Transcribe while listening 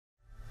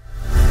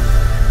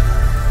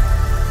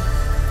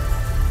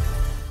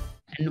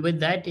And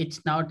with that,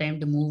 it's now time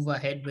to move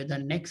ahead with the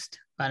next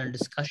panel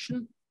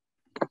discussion,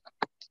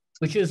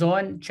 which is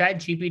on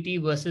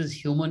ChatGPT versus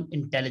human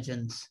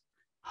intelligence.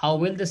 How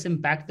will this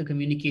impact the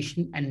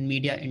communication and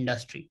media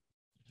industry?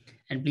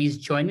 And please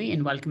join me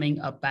in welcoming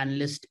a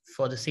panelist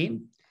for the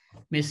same,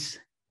 Ms.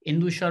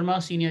 Indu Sharma,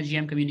 Senior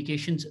GM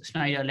Communications,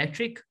 Schneider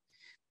Electric,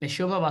 Ms.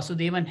 Shobha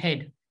Vasudevan,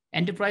 Head,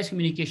 Enterprise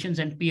Communications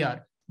and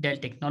PR, Dell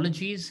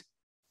Technologies,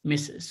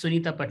 Ms.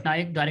 Sunita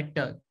Patnaik,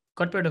 Director,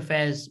 Corporate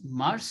Affairs,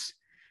 Mars,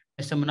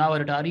 Mr.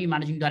 Munawar Atari,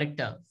 Managing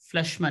Director,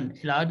 Fleshman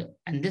Hilad,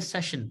 and this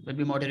session will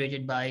be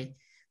moderated by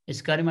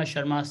Ms. Garima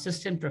Sharma,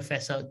 Assistant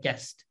Professor,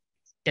 Guest,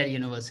 Dell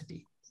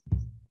University.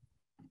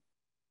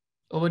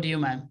 Over to you,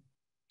 ma'am.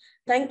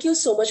 Thank you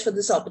so much for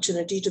this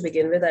opportunity to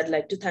begin with. I'd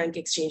like to thank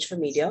Exchange for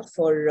Media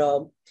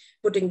for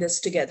putting this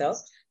together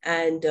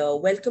and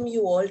welcome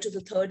you all to the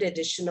third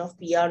edition of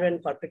PR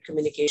and Corporate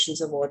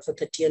Communications Award for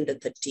 30 Under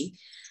 30.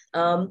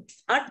 Our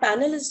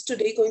panel is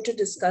today going to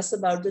discuss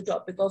about the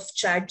topic of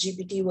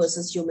ChatGPT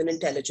versus human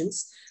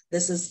intelligence.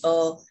 This is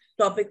a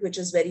topic which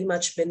has very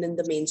much been in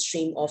the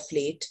mainstream of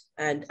late.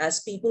 And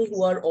as people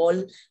who are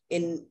all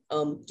in,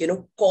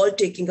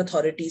 call-taking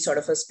authority sort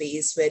of a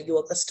space where you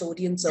are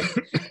custodians of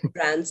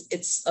brands,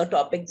 it's a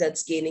topic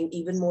that's gaining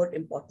even more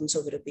importance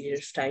over a period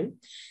of time.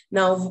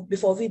 Now,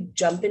 before we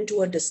jump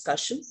into a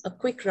discussion, a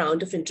quick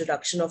round of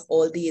introduction of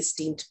all the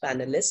esteemed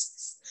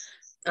panelists.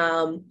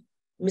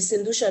 Ms.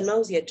 Indu Sharma,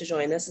 who's yet to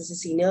join us, is a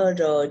senior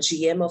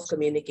GM of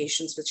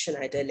communications with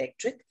Schneider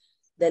Electric.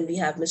 Then we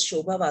have Ms.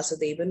 Shobha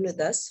Vasudevan with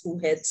us, who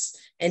heads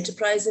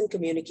Enterprise and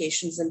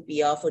Communications and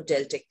PR for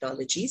Dell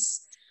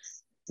Technologies.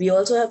 We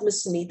also have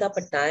Ms. Sunita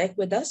Patnaik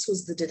with us,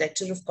 who's the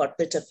Director of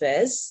Corporate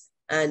Affairs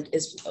and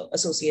is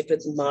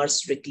associated with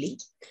Mars Wrigley.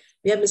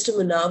 We have Mr.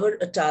 Munawar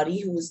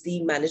Atari, who is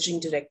the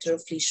Managing Director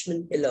of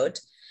Fleshman Hilad.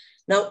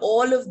 Now,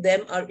 all of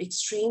them are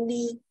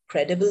extremely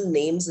credible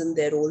names in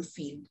their own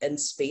field and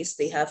space.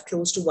 They have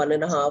close to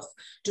 1.5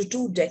 to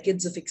 2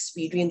 decades of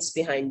experience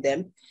behind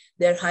them.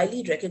 They're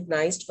highly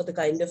recognized for the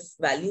kind of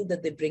value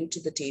that they bring to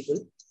the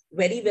table,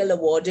 very well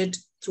awarded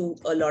through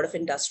a lot of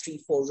industry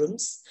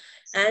forums.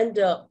 And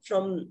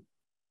from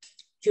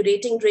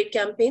curating great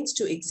campaigns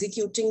to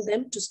executing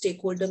them, to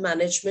stakeholder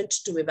management,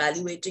 to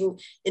evaluating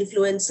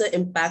influencer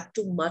impact,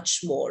 to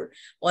much more.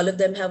 All of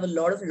them have a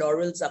lot of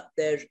laurels up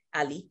their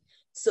alley.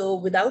 So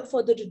without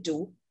further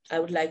ado, I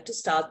would like to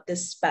start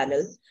this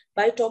panel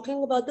by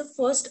talking about the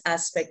first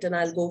aspect, and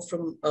I'll go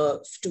from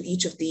to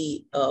each of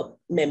the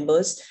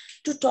members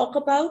to talk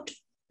about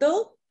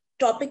the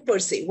topic per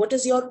se. What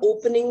is your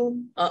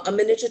opening, a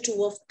minute or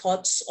two of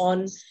thoughts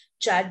on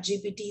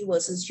ChatGPT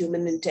versus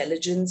human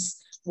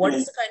intelligence? What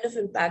is the kind of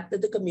impact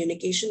that the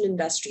communication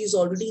industry is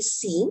already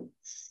seeing?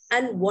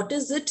 And what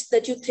is it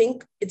that you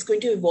think it's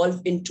going to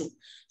evolve into?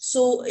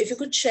 So if you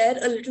could share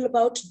a little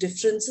about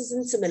differences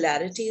and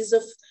similarities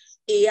of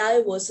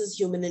AI versus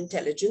human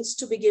intelligence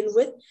to begin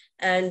with,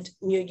 and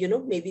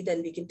maybe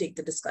then we can take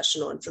the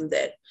discussion on from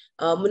there.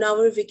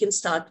 Munawar, if we can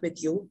start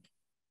with you.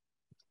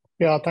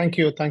 Yeah, thank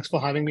you. Thanks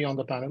for having me on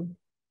the panel.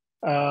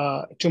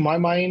 To my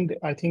mind,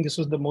 I think this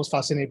was the most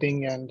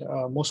fascinating and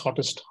most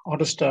hottest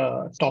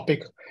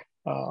topic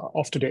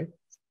of today.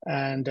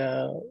 And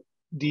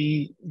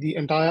the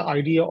entire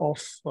idea of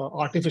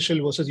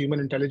artificial versus human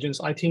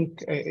intelligence, I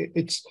think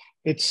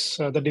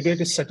the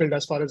debate is settled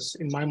as far as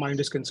in my mind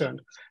is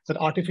concerned, that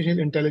artificial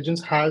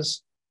intelligence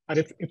has, and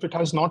if it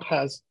has not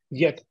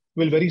yet,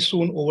 will very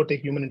soon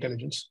overtake human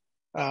intelligence.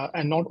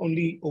 And not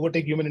only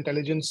overtake human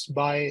intelligence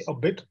by a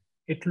bit,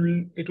 it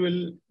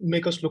will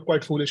make us look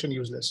quite foolish and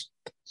useless.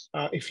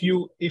 If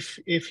you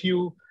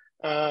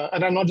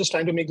and I'm not just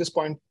trying to make this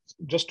point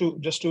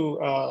trying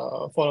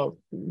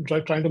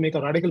to make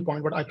a radical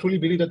point, but I truly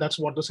believe that that's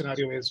what the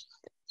scenario is.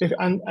 If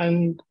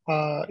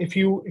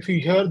you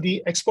hear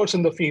the experts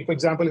in the field, for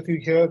example, if you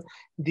hear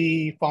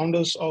the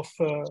founders of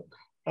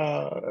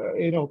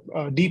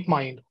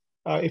DeepMind,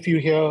 if you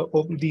hear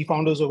the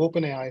founders of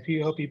OpenAI, if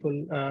you hear people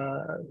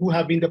who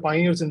have been the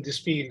pioneers in this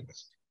field,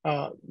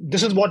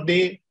 this is what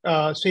they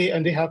say,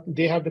 and they have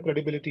the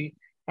credibility.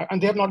 And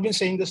they have not been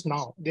saying this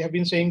now. They have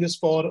been saying this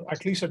for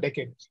at least a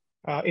decade.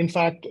 In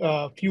fact,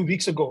 a few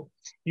weeks ago,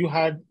 you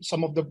had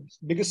some of the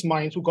biggest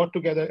minds who got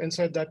together and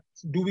said that,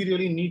 do we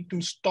really need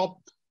to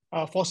stop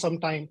for some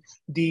time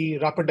the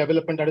rapid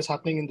development that is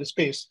happening in this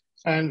space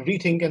and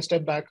rethink and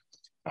step back?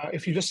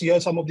 If you just hear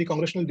some of the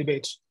congressional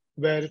debates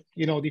where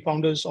the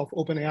founders of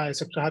OpenAI,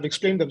 etc., have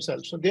explained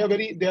themselves. So they are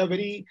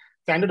very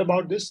candid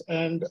about this,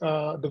 and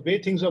the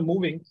way things are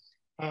moving.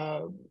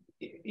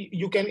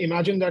 You can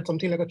imagine that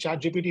something like a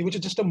ChatGPT, which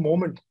is just a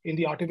moment in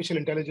the artificial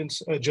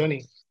intelligence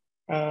journey,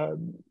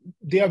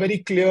 they are very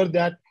clear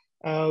that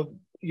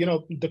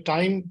the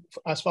time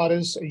as far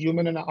as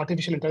human and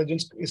artificial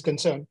intelligence is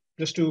concerned,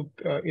 just to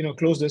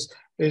close this,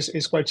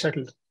 is quite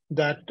settled.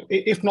 That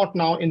if not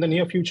now, in the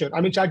near future.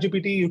 I mean,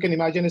 ChatGPT, you can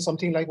imagine, is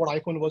something like what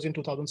iPhone was in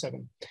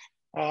 2007.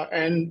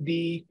 and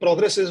the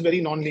progress is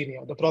very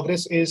non-linear. The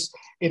progress is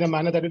in a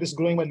manner that it is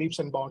growing by leaps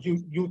and bounds.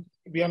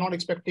 We are not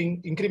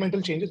expecting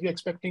incremental changes. We are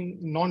expecting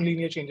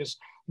non-linear changes.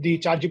 The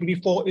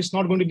ChatGPT 4 is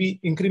not going to be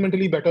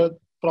incrementally better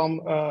from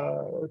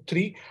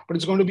 3, but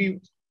it's going to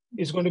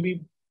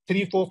be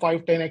 3, 4,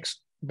 5, 10x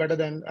better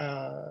than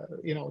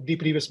the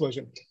previous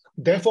version.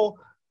 Therefore,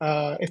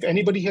 if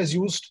anybody has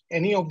used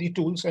any of the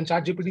tools, and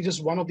ChatGPT is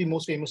just one of the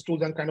most famous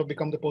tools and kind of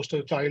become the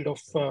poster child of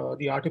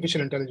the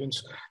artificial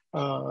intelligence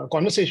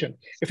conversation.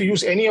 If you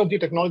use any of the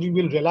technology, you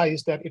will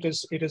realize that it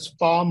is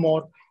far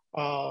more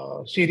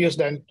serious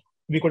than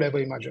we could ever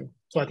imagine.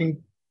 So I think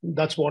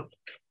that's what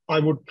I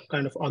would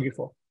kind of argue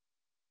for.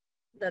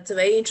 That's a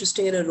very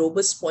interesting and a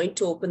robust point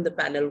to open the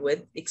panel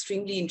with.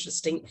 Extremely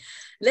interesting.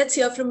 Let's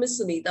hear from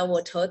Ms. Sunita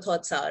what her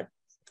thoughts are.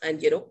 And,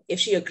 if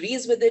she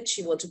agrees with it,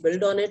 she wants to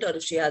build on it, or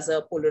if she has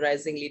a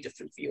polarizingly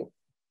different view.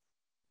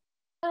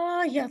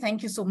 Yeah,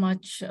 thank you so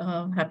much.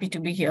 Happy to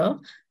be here.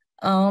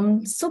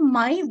 So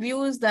my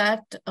view is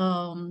that,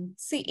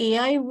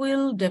 AI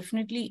will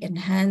definitely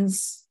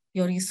enhance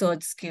your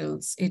research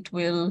skills. It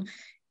will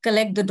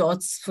collect the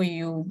dots for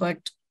you,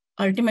 but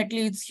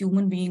ultimately it's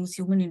human beings,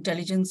 human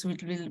intelligence,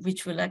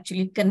 which will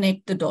actually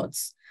connect the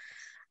dots.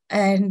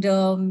 And,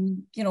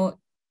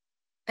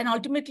 and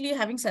ultimately,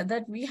 having said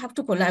that, we have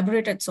to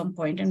collaborate at some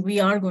point, and we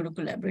are going to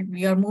collaborate.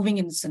 We are moving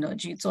in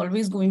synergy. It's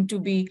always going to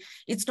be,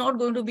 it's not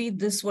going to be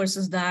this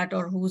versus that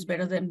or who's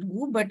better than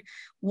who, but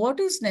what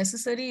is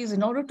necessary is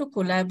in order to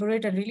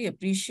collaborate and really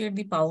appreciate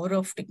the power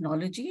of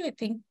technology, I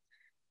think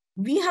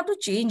we have to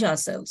change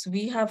ourselves.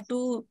 We have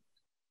to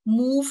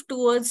move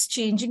towards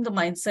changing the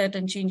mindset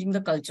and changing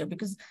the culture,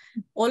 because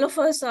all of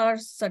us are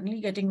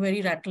suddenly getting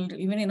very rattled,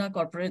 even in our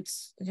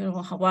corporates,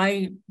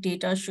 why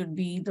data should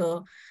be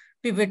the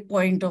pivot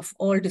point of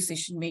all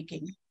decision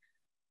making.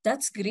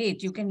 That's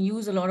great. You can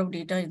use a lot of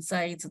data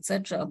insights,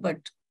 etc., but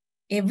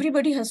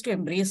everybody has to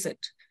embrace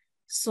it.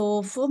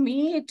 So for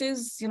me, it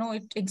is,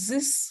 it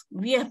exists.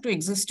 We have to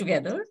exist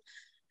together.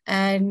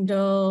 And,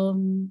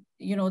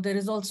 there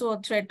is also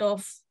a threat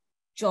of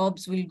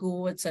jobs will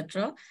go,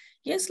 etc.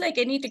 Yes, like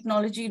any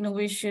technology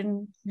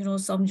innovation,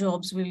 some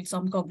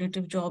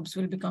cognitive jobs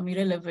will become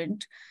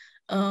irrelevant.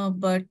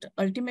 But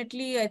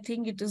ultimately, I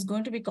think it is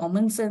going to be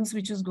common sense,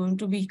 which is going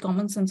to be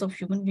common sense of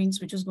human beings,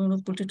 which is going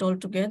to put it all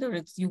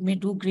together. You may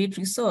do great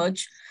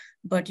research,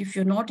 but if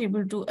you're not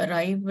able to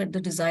arrive at the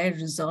desired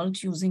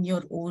result using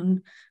your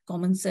own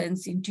common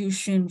sense,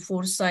 intuition,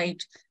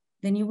 foresight,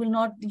 then you will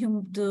not,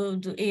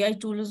 the AI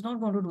tool is not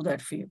going to do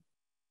that for you.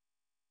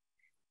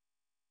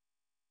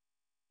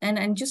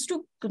 And just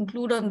to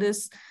conclude on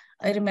this,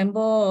 I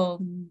remember,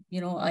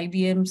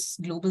 IBM's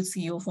global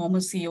CEO, former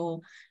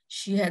CEO,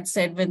 she had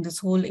said when this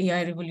whole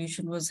AI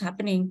revolution was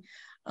happening,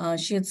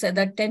 she had said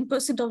that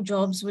 10% of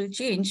jobs will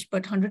change,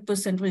 but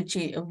 100% will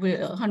change.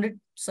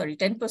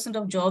 10%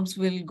 of jobs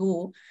will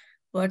go,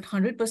 but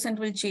 100%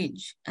 will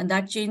change. And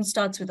that change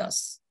starts with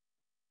us.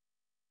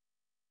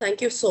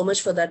 Thank you so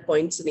much for that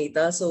point,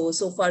 Sunita.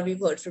 So far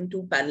we've heard from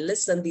two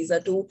panelists, and these are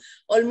two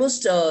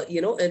almost,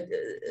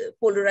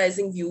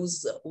 polarizing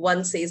views.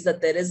 One says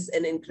that there is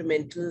an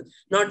incremental,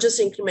 not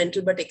just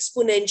incremental, but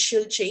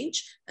exponential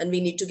change, and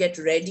we need to get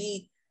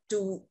ready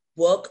to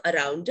work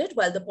around it,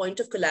 while the point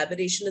of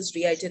collaboration is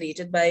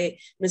reiterated by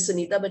Ms.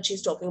 Sunita, but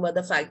she's talking about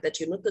the fact that,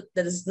 that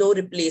there is no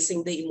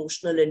replacing the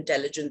emotional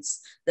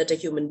intelligence that a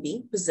human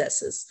being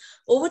possesses.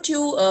 Over to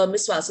you,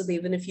 Ms.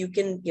 Vasudevan, if you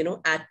can,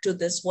 add to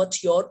this,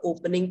 what's your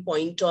opening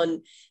point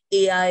on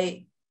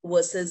AI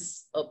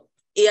versus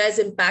AI's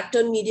impact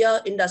on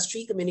media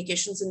industry,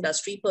 communications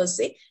industry per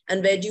se,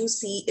 and where do you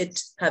see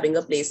it having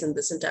a place in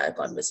this entire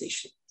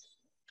conversation?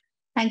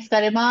 Thanks,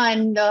 Garima,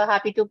 and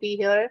happy to be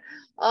here.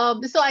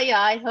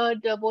 I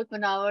heard both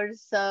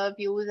Munawwar's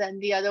views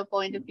and the other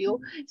point of view.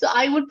 So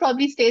I would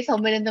probably stay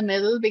somewhere in the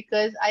middle,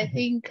 because I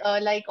think,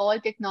 like all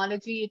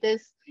technology,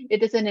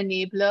 it is an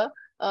enabler.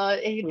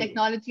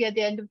 Technology, at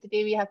the end of the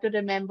day, we have to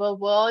remember,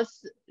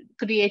 was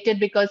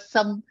created because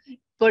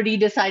somebody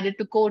decided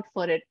to code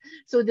for it.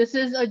 So this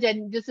is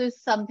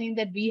something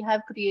that we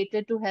have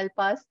created to help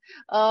us.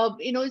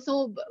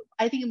 So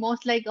I think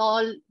most like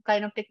all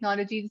kind of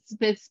technology,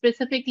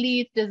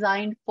 specifically it's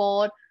designed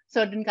for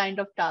certain kind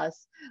of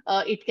tasks.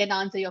 It can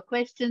answer your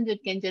questions,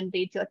 it can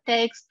generate your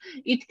text,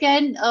 it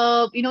can,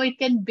 it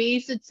can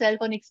base itself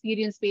on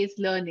experience-based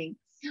learning.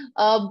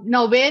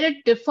 Now, where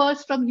it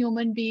differs from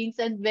human beings,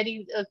 and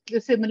very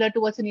similar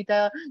to what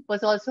Sunita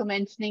was also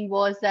mentioning,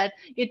 was that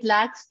it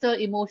lacks the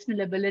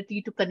emotional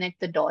ability to connect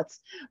the dots.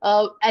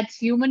 At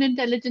human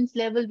intelligence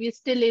level, we're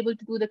still able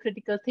to do the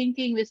critical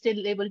thinking, we're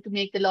still able to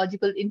make the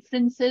logical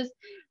inferences.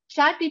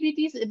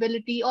 ChatGPT's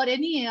ability, or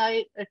any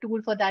AI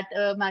tool for that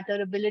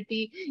matter,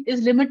 ability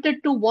is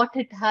limited to what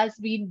it has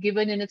been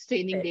given in its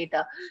training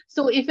data.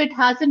 So if it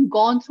hasn't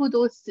gone through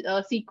those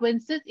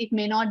sequences, it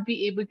may not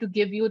be able to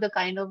give you the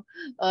kind of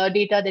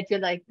data that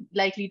you're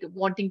likely to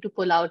wanting to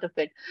pull out of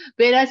it.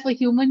 Whereas for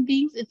human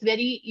beings, it's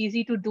very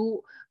easy to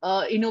do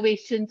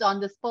innovations on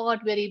the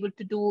spot. We're able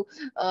to do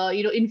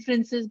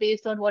inferences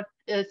based on what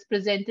is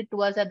presented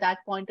to us at that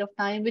point of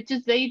time, which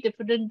is very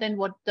different than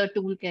what the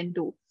tool can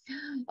do.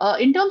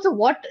 In terms of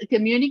what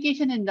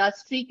communication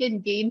industry can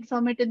gain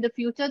from it in the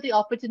future, the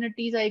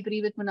opportunities, I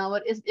agree with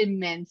Munawar, is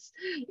immense.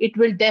 It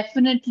will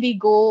definitely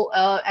go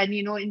and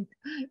in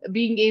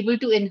being able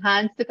to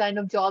enhance the kind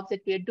of jobs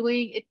that we're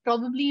doing. It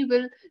probably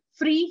will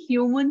free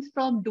humans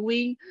from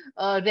doing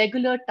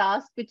regular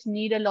tasks which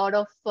need a lot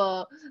of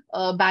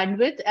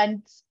bandwidth,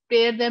 and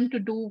spare them to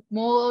do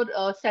more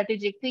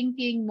strategic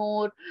thinking,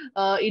 more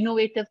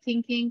innovative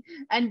thinking,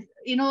 and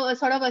a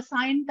sort of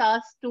assign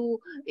tasks to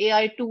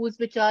AI tools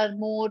which are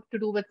more to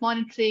do with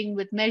monitoring,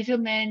 with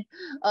measurement,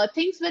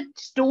 things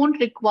which don't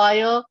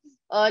require,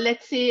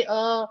 let's say,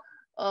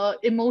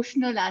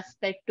 emotional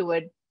aspect to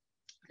it.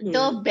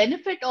 The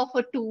benefit of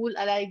a tool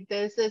like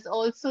this is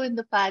also in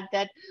the fact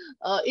that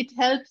it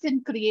helps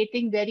in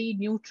creating very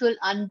neutral,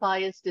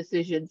 unbiased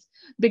decisions.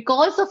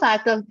 Because the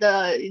fact of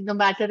the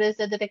matter is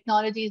that the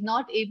technology is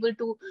not able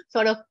to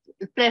sort of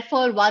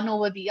prefer one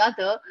over the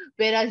other,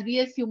 whereas we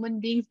as human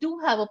beings do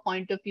have a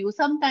point of view.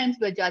 Sometimes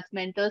we're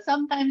judgmental,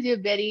 sometimes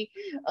we're very,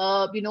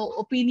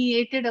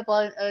 opinionated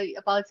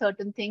about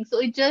certain things. So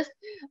it just,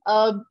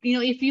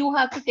 if you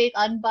have to take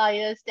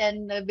unbiased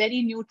and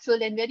very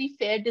neutral and very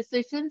fair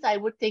decisions, I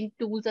would think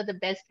tools are the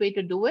best way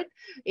to do it.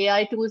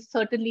 AI tools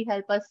certainly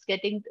help us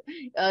getting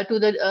to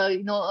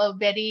the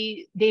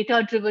very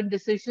data-driven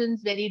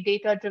decisions, very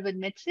data-driven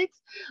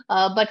metrics.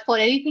 But for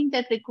anything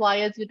that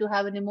requires you to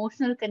have an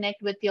emotional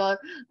connect with your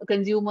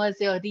consumers,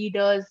 your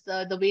readers,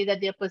 the way that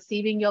they're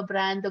perceiving your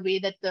brand, the way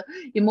that the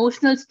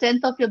emotional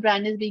strength of your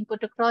brand is being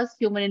put across,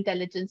 human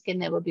intelligence can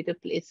never be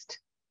replaced.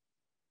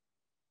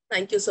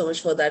 Thank you so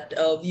much for that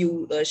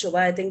view, Shobha.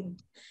 I think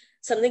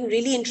something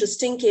really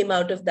interesting came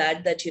out of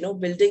that,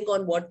 building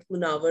on what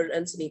Munawar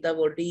and Sunita have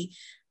already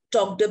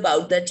talked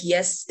about, that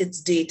yes,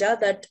 it's data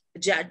that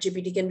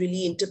ChatGPT can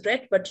really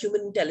interpret, but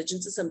human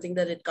intelligence is something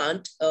that it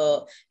can't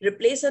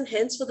replace. And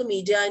hence, for the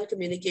media and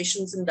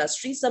communications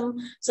industry, some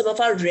of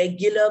our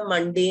regular,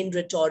 mundane,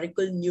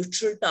 rhetorical,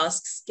 neutral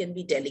tasks can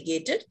be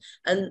delegated,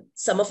 and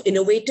some of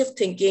innovative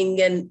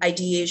thinking and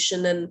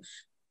ideation and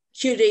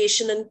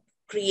curation and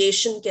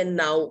creation can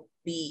now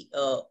be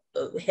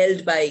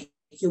held by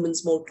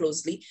humans more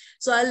closely.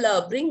 So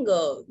I'll bring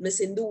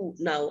Ms. Indu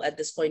now at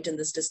this point in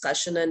this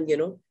discussion and,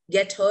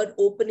 get her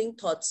opening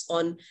thoughts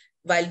on,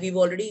 while we've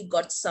already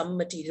got some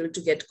material to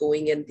get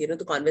going and,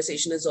 the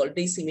conversation is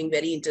already seeming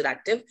very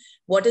interactive.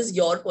 What is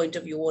your point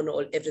of view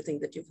on everything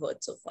that you've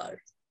heard so far?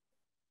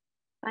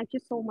 Thank you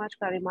so much,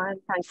 Garima,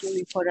 and thank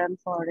you, e4m,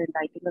 for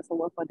inviting us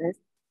over for this.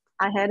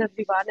 I heard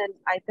everyone, and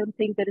I don't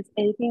think there is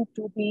anything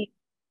to be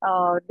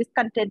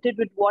discontented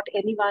with what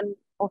any one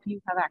of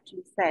you have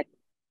actually said.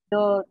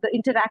 The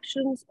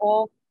interactions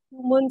of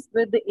humans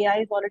with the AI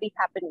is already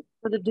happening.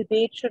 So the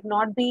debate should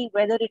not be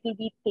whether it will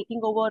be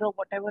taking over or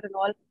whatever and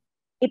all.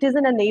 It is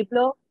an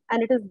enabler,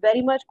 and it is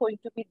very much going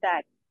to be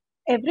that.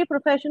 Every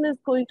profession is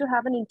going to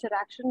have an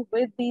interaction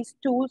with these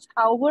tools.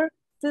 However,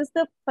 since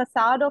the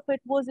facade of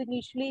it was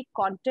initially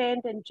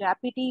content and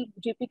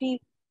ChatGPT,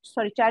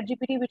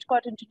 which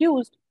got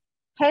introduced,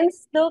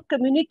 hence the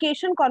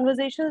communication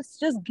conversations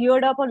just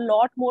geared up a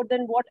lot more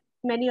than what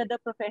many other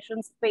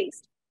professions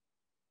faced.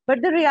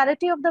 But the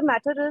reality of the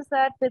matter is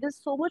that there is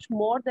so much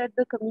more that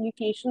the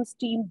communications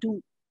team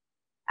do.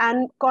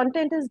 And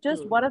content is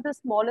just one of the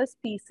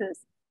smallest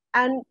pieces.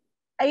 And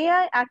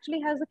AI actually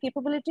has the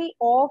capability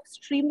of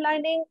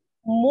streamlining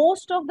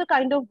most of the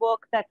kind of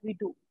work that we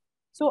do.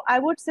 So I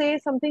would say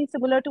something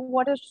similar to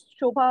what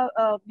Shobha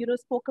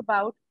spoke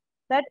about,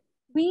 that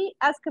we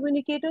as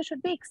communicators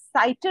should be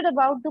excited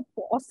about the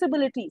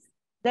possibilities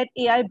that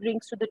AI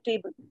brings to the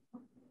table.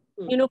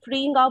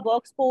 Freeing our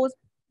workforce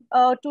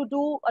to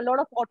do a lot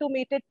of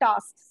automated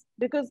tasks,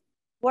 because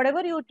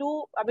whatever you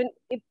do, I mean,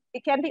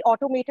 it can be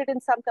automated in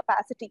some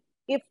capacity.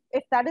 If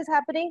that is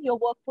happening, your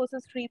workforce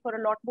is free for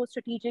a lot more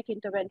strategic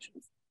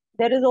interventions.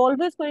 There is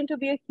always going to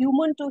be a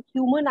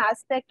human-to-human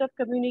aspect of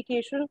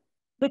communication,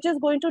 which is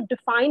going to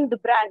define the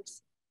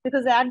brands.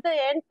 Because at the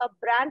end, a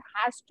brand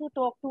has to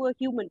talk to a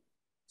human.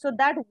 So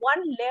that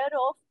one layer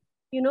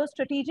of,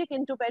 strategic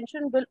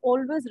intervention will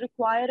always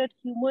require a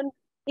human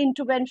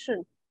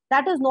intervention.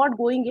 That is not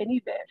going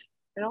anywhere.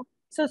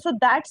 So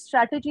that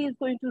strategy is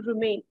going to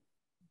remain,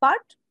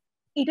 but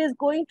it is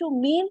going to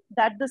mean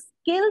that the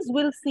skills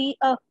will see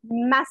a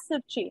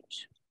massive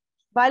change.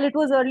 While it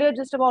was earlier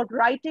just about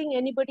writing,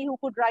 anybody who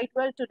could write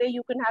well, today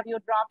you can have your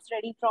drafts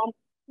ready from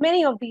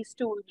many of these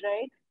tools,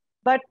 right?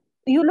 But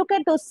you look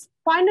at those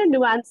finer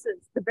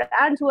nuances, the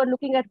brands who are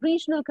looking at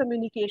regional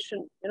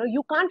communication,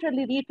 you can't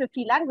really read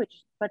 50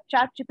 languages, but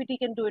ChatGPT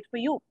can do it for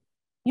you.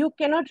 You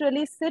cannot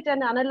really sit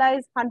and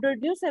analyze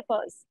 100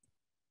 newspapers.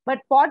 but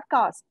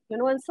podcasts,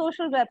 and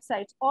social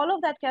websites, all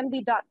of that can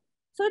be done.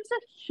 So it's a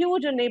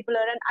huge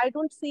enabler, and I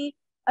don't see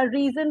a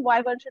reason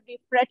why one should be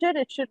fretted.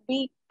 It should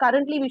be,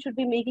 currently we should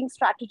be making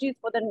strategies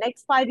for the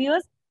next 5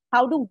 years.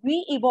 How do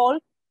we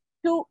evolve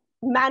to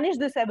manage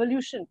this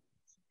evolution?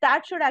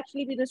 That should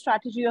actually be the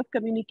strategy of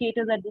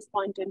communicators at this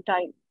point in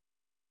time.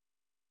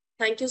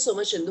 Thank you so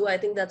much, Indu. I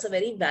think that's a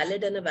very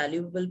valid and a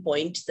valuable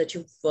point that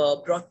you've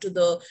brought to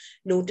the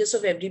notice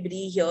of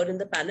everybody here in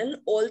the panel.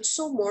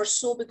 Also, more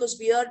so because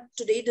we are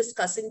today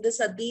discussing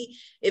this at the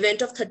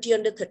event of 30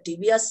 under 30.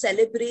 We are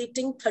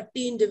celebrating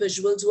 30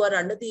 individuals who are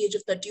under the age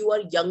of 30, who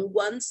are young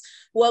ones,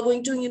 who are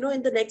going to,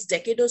 in the next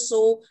decade or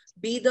so,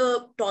 be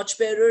the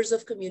torchbearers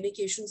of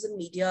communications and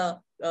media,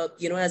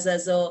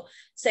 as a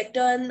sector.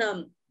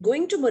 And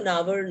going to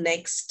Munawar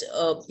next,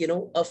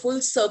 a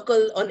full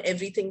circle on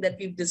everything that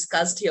we've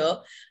discussed here.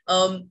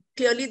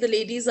 Clearly, the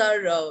ladies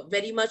are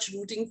very much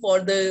rooting for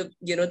the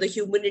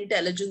human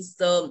intelligence,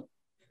 the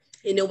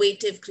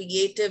innovative,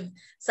 creative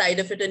side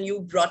of it. And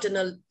you brought in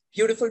a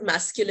beautiful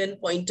masculine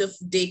point of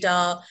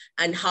data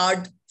and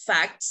hard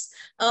facts.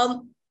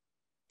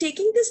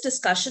 Taking this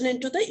discussion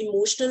into the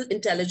emotional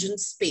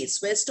intelligence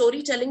space, where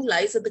storytelling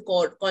lies at the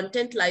core,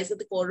 content lies at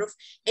the core of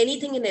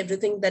anything and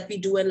everything that we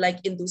do. And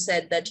like Indu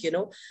said, that,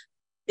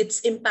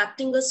 it's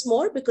impacting us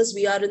more because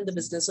we are in the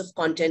business of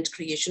content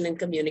creation and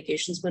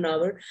communications,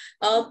 Munawar.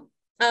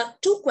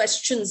 Two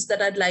questions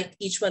that I'd like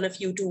each one of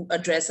you to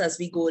address as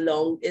we go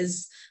along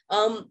is,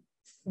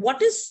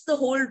 what is the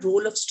whole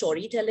role of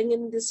storytelling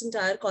in this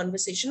entire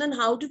conversation, and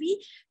how do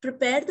we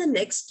prepare the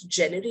next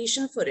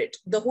generation for it?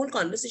 The whole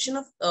conversation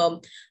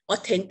of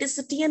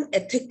authenticity and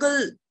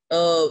ethical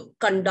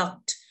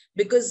conduct,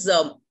 because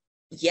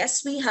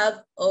yes, we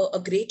have a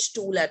great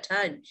tool at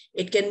hand.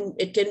 It can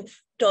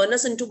turn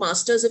us into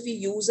masters if we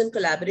use and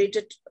collaborate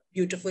it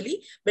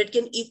beautifully, but it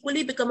can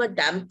equally become a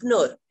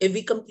dampener if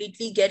we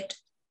completely get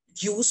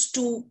used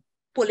to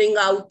pulling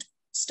out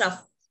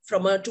stuff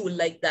from a tool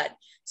like that.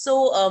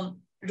 So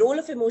role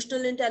of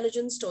emotional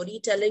intelligence,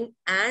 storytelling,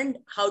 and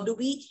how do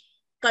we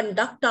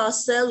conduct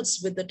ourselves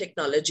with the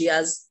technology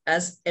as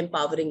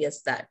empowering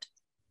as that?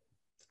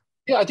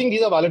 Yeah, I think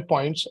these are valid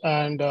points.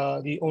 And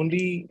the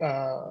only,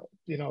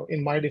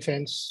 in my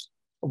defense,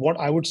 what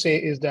I would say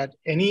is that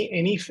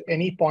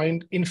any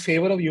point in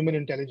favor of human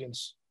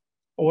intelligence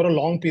over a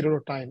long period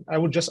of time, I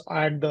would just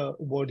add the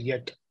word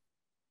yet.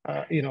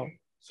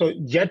 So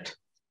yet,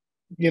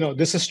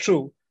 this is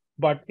true.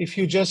 But if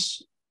you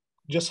just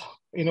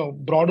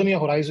broaden your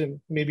horizon,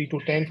 maybe to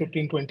 10,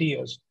 15, 20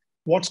 years,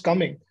 what's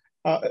coming?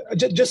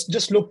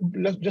 Just look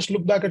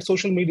back at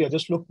social media.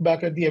 Just look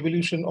back at the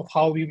evolution of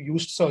how we've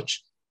used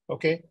search.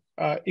 Okay,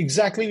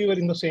 exactly, we were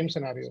in the same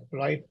scenario,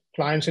 right?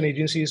 Clients and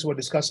agencies were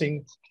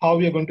discussing how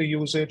we are going to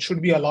use it. Should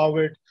we allow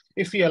it?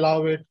 If we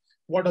allow it,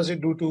 what does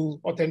it do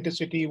to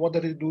authenticity? What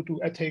does it do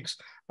to ethics?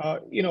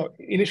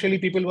 Initially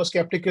people were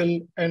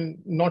skeptical and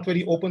not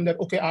very open that,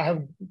 okay, I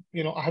have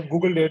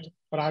Googled it,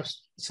 or I've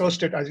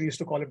searched it, as we used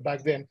to call it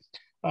back then.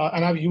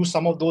 And I've used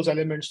some of those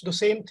elements. The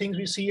same things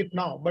we see it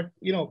now, but,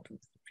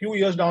 few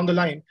years down the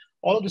line,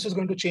 all of this is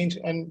going to change.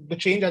 And the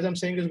change, as I'm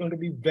saying, is going to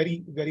be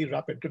very, very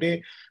rapid.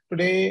 Today, a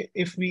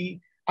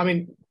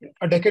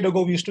decade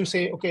ago, we used to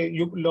say, okay,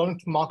 you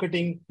learned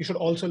marketing, you should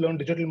also learn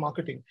digital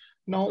marketing.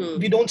 Now,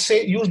 we don't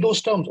use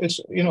those terms. It's,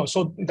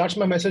 so that's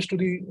my message to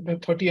the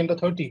 30 and the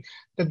 30,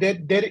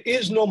 that there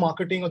is no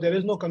marketing or there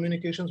is no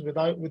communications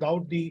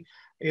without the,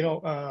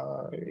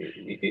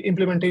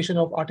 implementation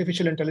of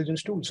artificial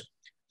intelligence tools.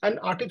 And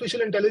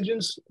artificial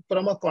intelligence,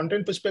 from a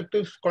content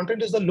perspective,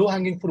 content is the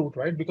low-hanging fruit,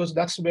 right? Because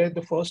that's where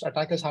the first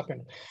attack has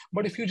happened.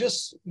 But if you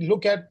just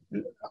look at,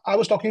 I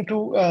was talking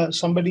to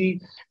somebody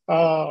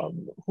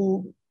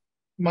who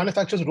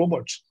manufactures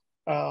robots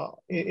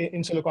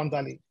in Silicon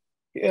Valley.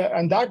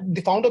 And that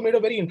the founder made a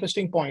very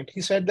interesting point.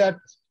 He said that,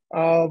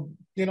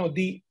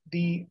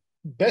 the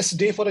best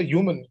day for a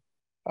human,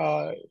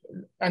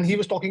 and he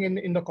was talking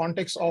in the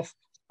context of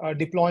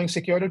deploying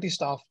security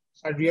staff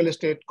at real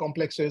estate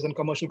complexes and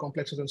commercial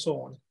complexes and so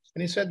on.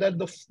 And he said that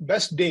the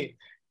best day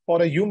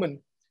for a human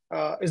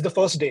is the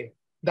first day.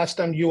 That's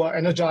time you are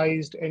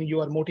energized and you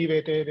are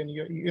motivated, and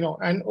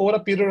and over a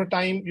period of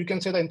time, you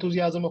can say the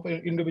enthusiasm of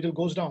an individual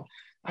goes down.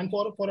 And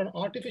for an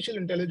artificial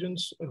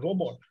intelligence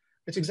robot,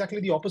 it's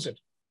exactly the opposite.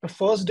 The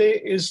first day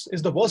is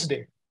the worst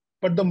day.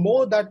 But the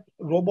more that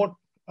robot,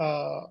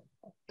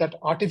 that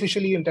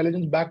artificially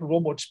intelligence-backed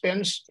robot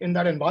spends in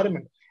that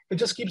environment, it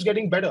just keeps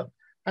getting better.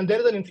 And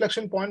there is an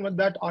inflection point where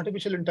that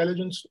artificial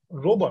intelligence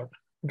robot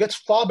gets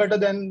far better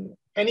than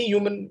any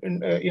human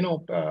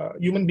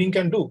being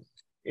can do.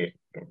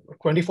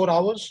 24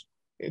 hours,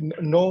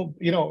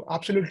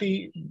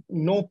 absolutely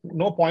no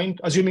point,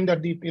 assuming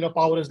that the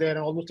power is there and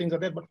all those things are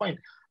there, but fine.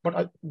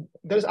 But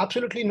there is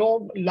absolutely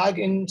no lag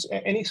in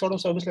any sort of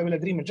service level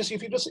agreement. Just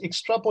if you just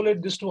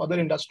extrapolate this to other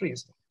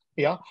industries,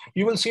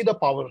 you will see the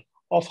power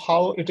of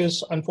how it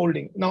is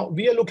unfolding. Now,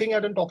 we are looking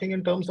at and talking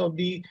in terms of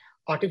the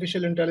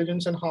artificial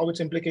intelligence and how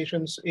its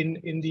implications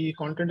in the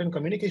content and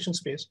communication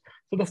space.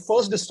 So the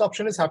first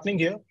disruption is happening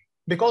here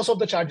because of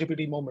the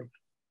ChatGPT moment.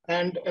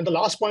 And the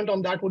last point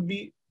on that would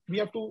be, we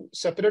have to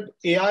separate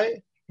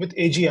AI with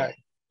AGI.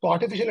 So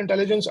artificial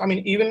intelligence, I mean,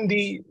 even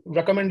the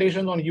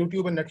recommendations on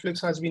YouTube and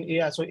Netflix has been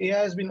AI. So AI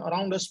has been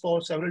around us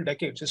for several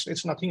decades.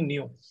 It's nothing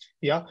new.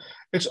 Yeah.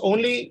 It's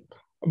only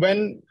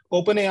when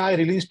OpenAI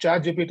released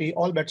ChatGPT,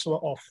 all bets were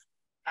off.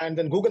 And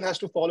then Google has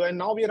to follow. And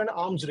now we are in an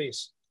arms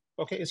race.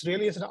 Okay. It's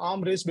an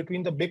arms race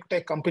between the big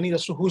tech companies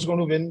as to who's going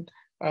to win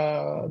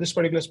this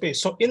particular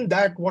space. So in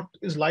that, what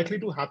is likely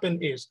to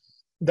happen is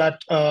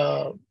that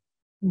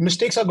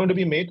mistakes are going to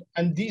be made,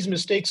 and these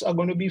mistakes are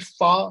going to be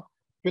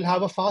will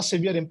have a far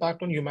severe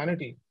impact on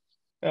humanity.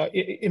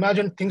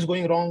 Imagine things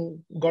going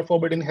wrong, God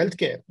forbid, in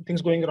healthcare,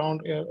 things going wrong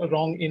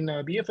in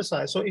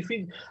BFSI. So if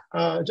we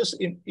just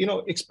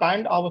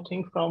expand our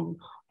thing from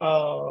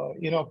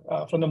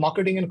from the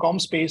marketing and comm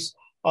space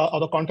or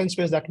the content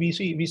space that we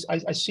see,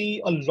 I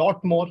see a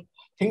lot more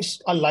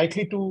things are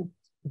likely to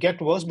get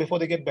worse before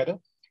they get better.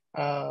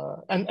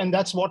 And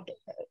that's what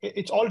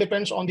it all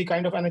depends on the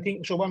kind of, and I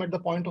think Shobham at the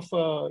point of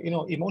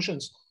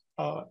emotions.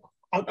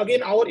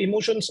 Again, our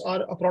emotions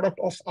are a product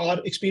of our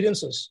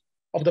experiences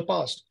of the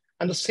past,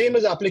 and the same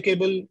is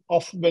applicable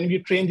of when we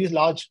train these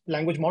large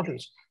language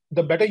models.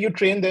 The better you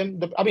train them,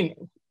 I mean,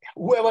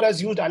 whoever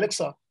has used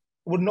Alexa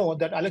would know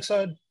that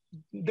Alexa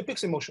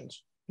depicts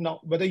emotions. Now,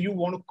 whether you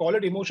want to call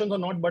it emotions or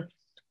not, but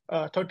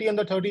 30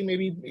 under 30,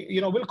 maybe,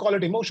 we'll call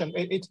it emotion.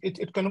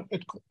 It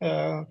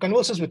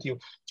converses with you.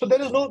 So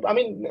there is no, I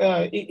mean,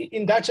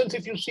 in that sense,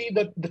 if you see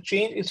that the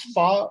change is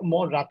far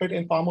more rapid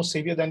and far more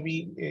severe than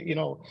we,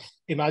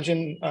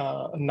 imagine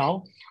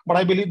now. But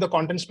I believe the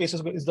content space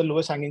is the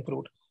lowest hanging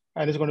fruit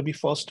and is going to be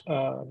first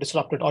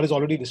disrupted, or is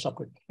already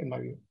disrupted, in my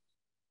view.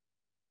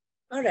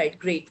 All right,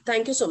 great.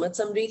 Thank you so much.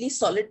 Some really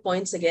solid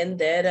points again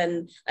there.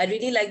 And I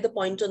really like the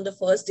point on the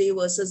first day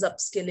versus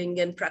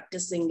upskilling and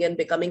practicing and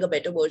becoming a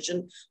better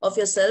version of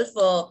yourself,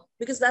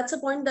 because that's a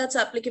point that's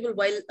applicable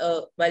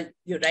while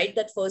you're right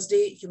that first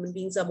day human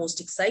beings are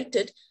most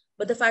excited.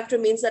 But the fact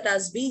remains that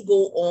as we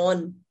go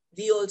on,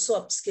 we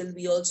also upskill,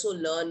 we also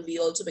learn, we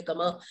also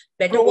become a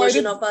better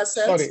version of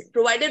ourselves,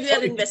 provided we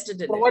are invested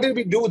in provided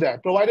we do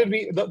that, provided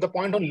the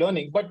point on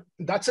learning. But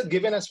that's a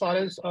given as far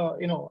as,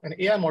 an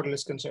AI model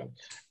is concerned.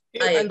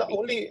 And the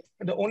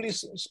only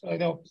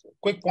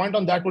quick point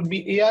on that would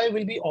be AI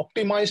will be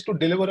optimized to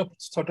deliver a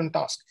certain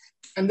task,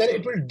 and then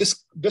it will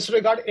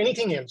disregard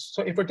anything else.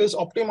 So if it is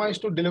optimized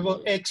to deliver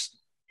X,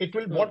 it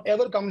will,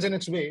 whatever comes in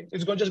its way,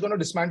 it's just going to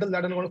dismantle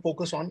that and going to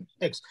focus on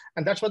X.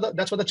 And that's what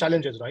the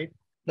challenge is, right?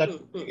 That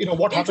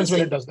what happens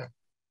when it does that.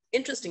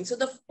 Interesting. So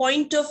the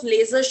point of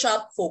laser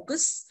sharp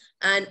focus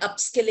and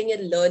upskilling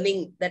and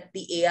learning that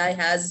the AI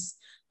has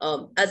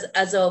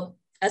as a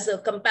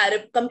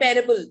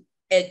comparable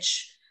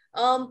edge.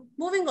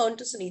 Moving on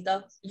to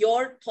Sunita,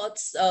 your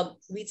thoughts.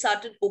 We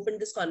opened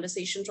this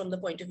conversation from the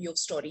point of view of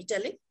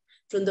storytelling,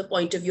 from the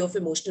point of view of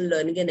emotional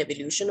learning and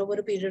evolution over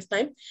a period of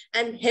time.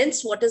 And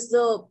hence, what is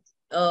the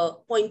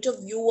point of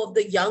view of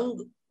the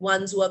young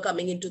ones who are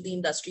coming into the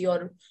industry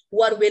or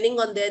who are winning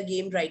on their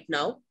game right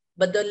now,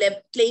 but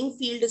the playing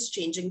field is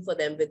changing for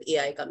them with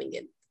AI coming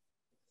in?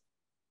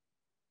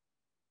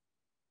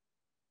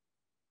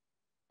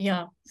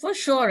 Yeah, for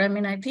sure. I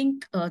mean, I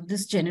think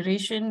this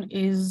generation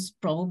is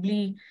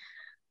probably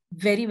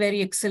very,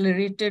 very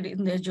accelerated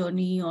in their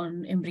journey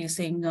on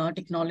embracing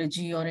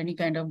technology or any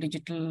kind of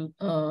digital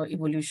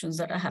evolutions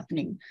that are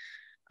happening.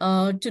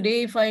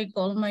 Today, if I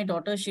call my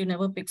daughter, she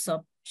never picks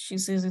up. She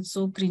says, it's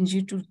so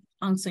cringy to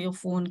answer your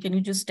phone. Can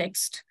you just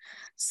text?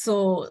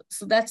 So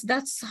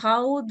that's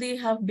how they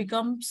have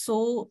become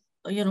so,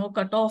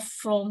 cut off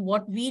from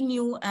what we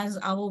knew as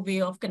our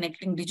way of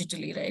connecting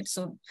digitally, right?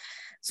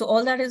 So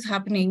all that is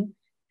happening.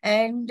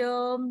 And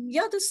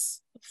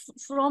this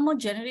from a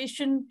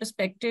generation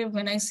perspective,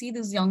 when I see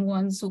these young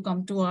ones who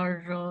come to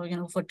our,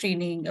 for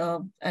training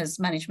as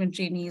management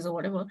trainees or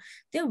whatever,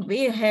 they're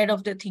way ahead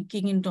of their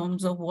thinking in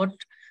terms of what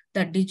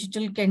that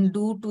digital can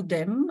do to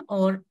them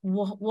or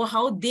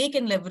how they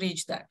can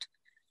leverage that.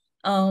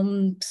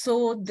 And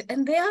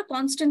they are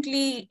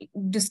constantly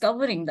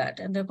discovering that,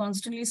 and they're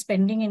constantly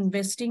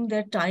investing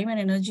their time and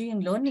energy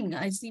in learning.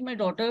 I see my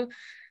daughter,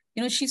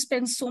 she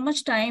spends so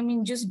much time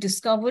in just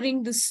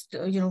discovering this,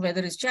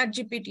 whether it's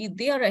ChatGPT,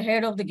 they are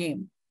ahead of the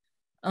game.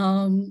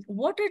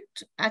 What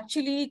it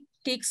actually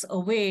takes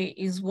away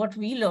is what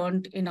we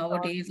learned in our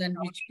days and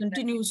which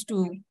continues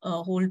to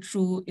hold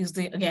true is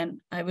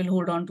I will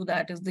hold on to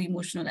that, is the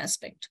emotional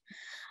aspect.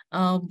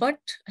 But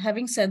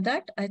having said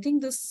that, I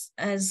think this,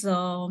 as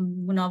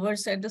Munawar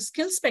said, the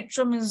skill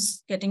spectrum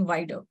is getting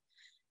wider.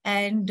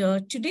 And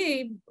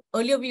today,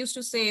 earlier we used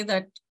to say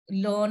that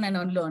learn and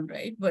unlearn,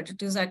 right? But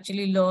it is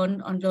actually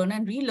learn, unlearn,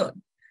 and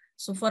relearn.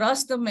 So for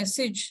us, the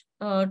message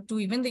to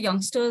even the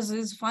youngsters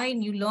is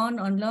fine, you learn,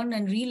 unlearn,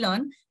 and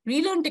relearn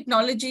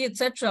technology,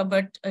 etc.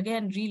 But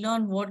again,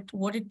 relearn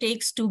what it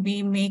takes to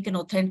make an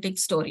authentic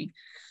story.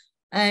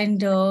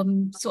 And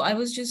so I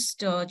was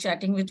just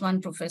chatting with one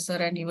professor,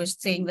 and he was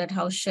saying that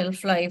how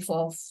shelf life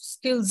of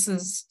skills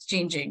is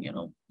changing.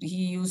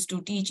 He used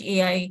to teach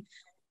AI,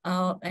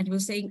 and he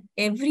was saying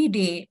every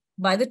day,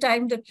 by the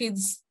time the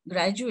kids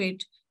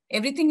graduate,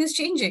 everything is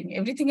changing.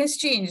 Everything has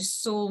changed.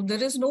 So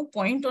there is no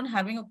point on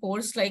having a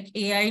course like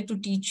AI to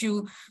teach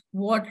you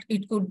what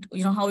it could,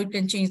 how it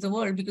can change the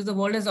world, because the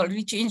world has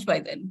already changed by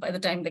then, by the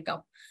time they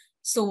come.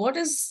 So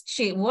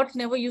what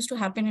never used to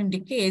happen in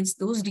decades,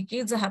 those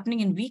decades are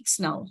happening in weeks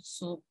now.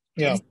 So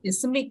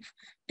seismic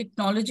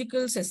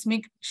technological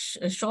seismic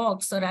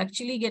shocks are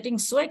actually getting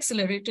so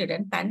accelerated,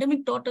 and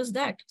pandemic taught us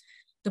that.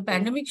 The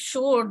pandemic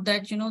showed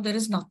that, there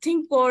is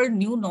nothing called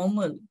new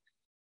normal.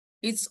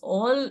 It's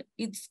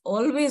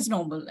always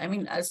normal. I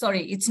mean,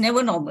 sorry, it's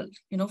never normal.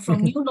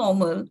 From new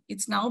normal,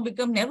 it's now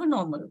become never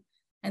normal.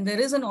 And there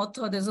is an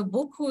author, there's a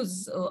book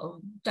whose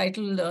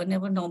titled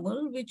Never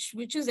Normal,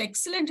 which is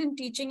excellent in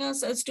teaching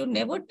us as to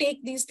never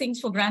take these things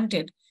for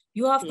granted.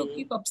 You have to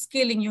keep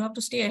upscaling. You have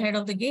to stay ahead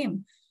of the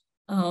game.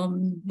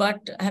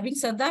 But having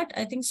said that,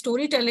 I think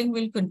storytelling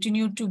will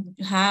continue to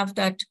have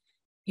that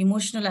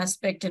emotional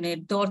aspect in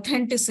it, the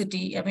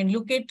authenticity. I mean,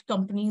 look at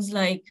companies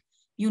like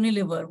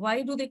Unilever.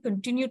 Why do they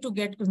continue to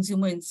get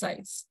consumer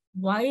insights?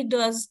 Why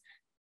does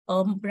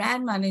a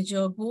brand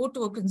manager go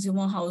to a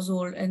consumer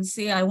household and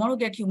say, I want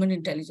to get human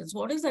intelligence?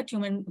 What is that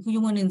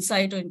human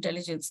insight or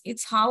intelligence?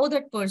 It's how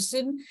that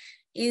person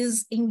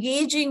is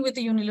engaging with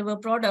the Unilever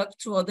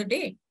product throughout the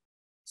day.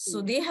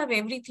 So they have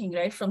everything,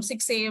 right? From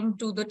 6 a.m.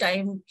 to the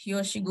time he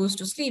or she goes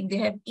to sleep. They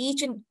have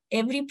each and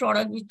every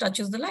product which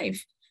touches the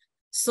life.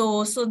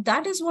 So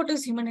that is what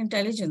is human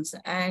intelligence.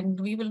 And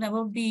we will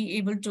never be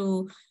able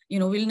to,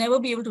 we'll never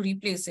be able to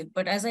replace it.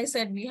 But as I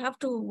said, we have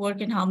to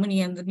work in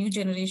harmony. And the new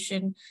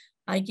generation,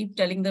 I keep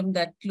telling them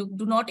that, look,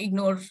 do not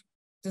ignore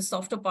the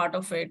softer part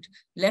of it.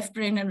 Left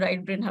brain and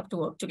right brain have to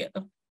work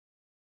together.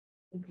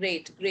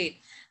 Great.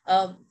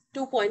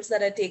 2 points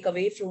that I take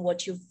away from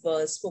what you've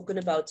spoken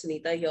about,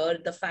 Sunita, here.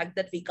 The fact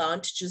that we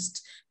can't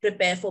just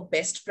prepare for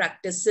best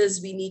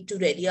practices. We need to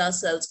ready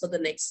ourselves for the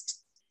next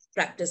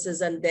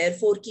practices and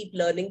therefore keep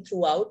learning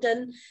throughout,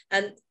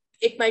 and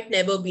it might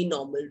never be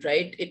normal,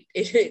 right?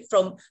 It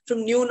from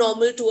new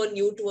normal to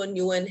a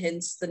new, and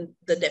hence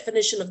the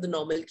definition of the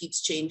normal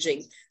keeps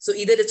changing. So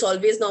either it's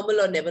always normal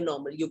or never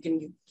normal. You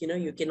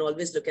can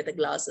always look at the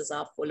glass as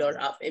half full or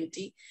half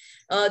empty.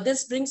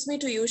 This brings me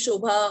to you,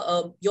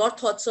 Shobha. Your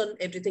thoughts on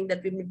everything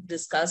that we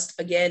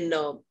discussed. Again,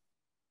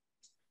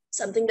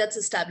 something that's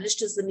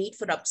established is the need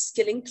for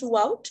upskilling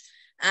throughout.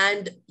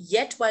 And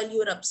yet, while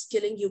you're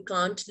upskilling, you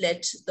can't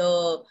let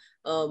the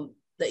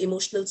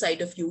emotional side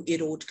of you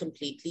erode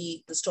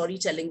completely. The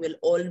storytelling will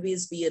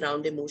always be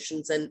around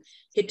emotions and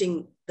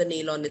hitting the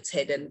nail on its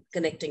head and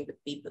connecting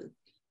with people.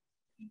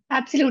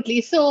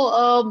 Absolutely.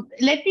 So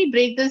let me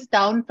break this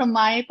down from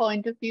my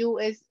point of view.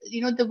 Is,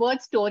 the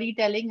word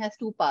storytelling has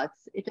 2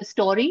 parts. It is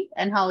story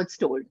and how it's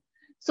told.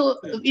 So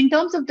in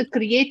terms of the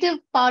creative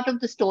part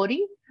of the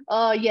story,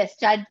 yes,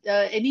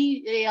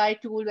 any AI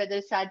tool, whether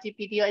it's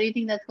ChatGPT or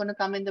anything that's going to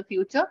come in the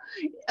future,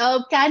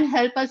 can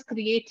help us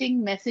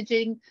creating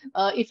messaging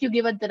if you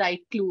give it the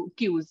right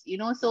cues.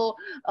 So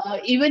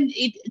even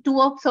to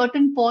a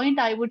certain point,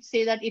 I would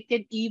say that it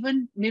can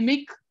even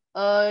mimic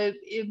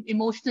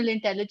emotional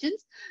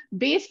intelligence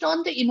based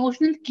on the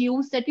emotional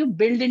cues that you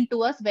build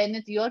into us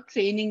when you're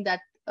training that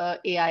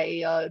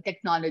AI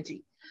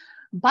technology.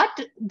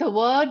 But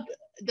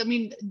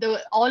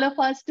all of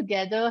us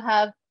together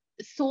have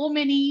so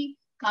many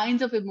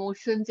kinds of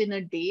emotions in a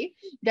day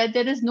that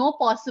there is no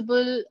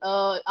possible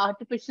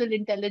artificial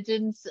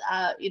intelligence,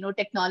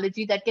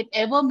 technology that can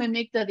ever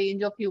mimic the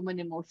range of human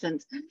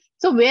emotions.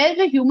 So where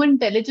the human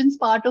intelligence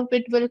part of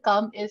it will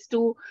come is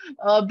to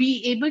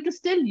be able to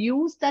still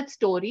use that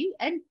story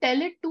and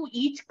tell it to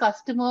each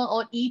customer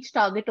or each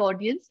target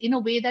audience in a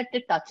way that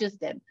it touches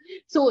them.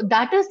 So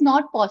that is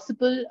not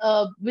possible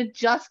with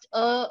just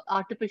a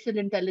artificial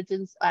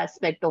intelligence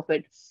aspect of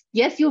it.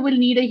 Yes, you will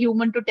need a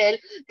human to tell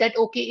that,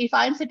 okay, if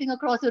I'm sitting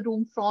across a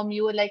room from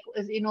you, like,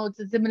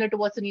 similar to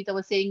what Sunita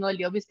was saying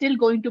earlier, we're still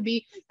going to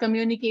be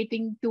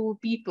communicating to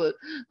people.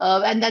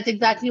 And that's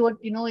exactly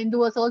what, Indu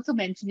was also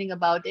mentioning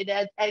about it.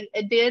 At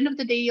the end of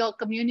the day, your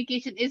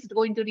communication is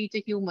going to reach a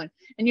human.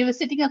 And you were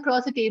sitting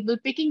across a table,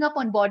 picking up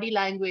on body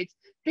language,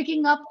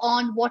 picking up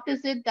on what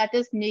is it that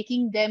is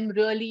making them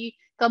really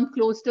come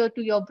closer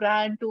to your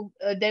brand, to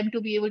them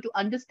to be able to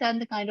understand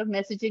the kind of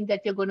messaging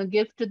that you're going to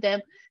give to them.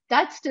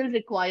 That still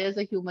requires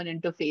a human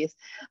interface.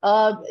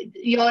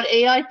 Your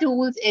AI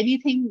tools,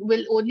 anything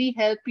will only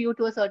help you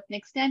to a certain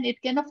extent.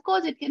 It can, of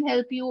course, it can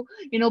help you,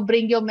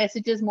 bring your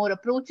messages more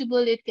approachable.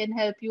 It can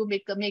help you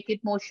make it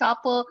more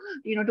sharper.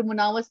 To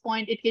Munawwar's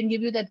point, it can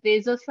give you that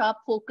razor sharp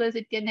focus.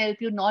 It can help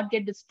you not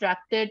get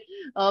distracted,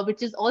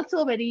 which is also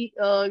a very,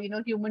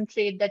 human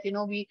trait that,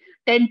 we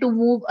tend to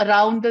move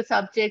around the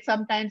subject.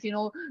 Sometimes,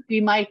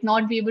 we might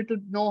not be able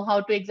to know how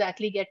to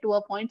exactly get to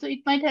a point. So it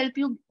might help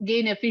you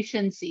gain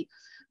efficiency.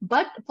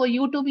 But for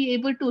you to be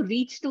able to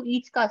reach to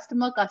each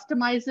customer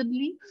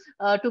customizably,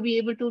 to be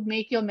able to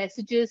make your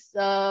messages,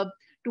 to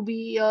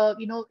be,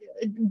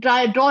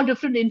 draw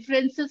different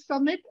inferences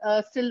from it,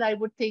 still I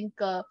would think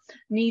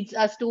needs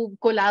us to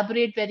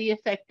collaborate very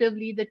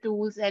effectively, the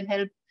tools,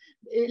 and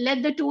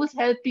let the tools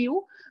help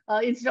you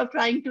instead of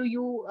trying to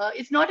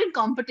it's not in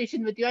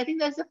competition with you. I think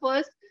that's the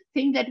first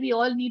thing that we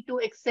all need to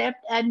accept,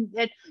 and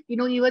that,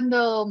 even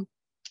the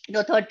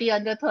 30,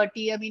 under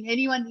 30, I mean,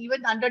 anyone,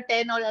 even under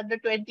 10 or under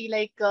 20,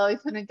 like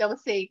Sunita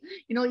was saying,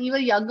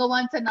 even younger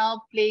ones are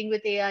now playing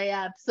with AI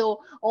apps. So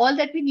all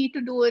that we need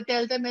to do is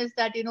tell them is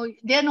that,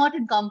 they're not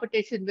in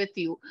competition with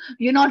you.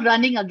 You're not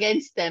running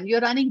against them.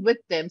 You're running with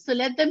them. So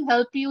let them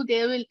help you.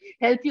 They will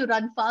help you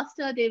run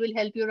faster. They will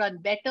help you run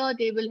better.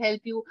 They will help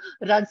you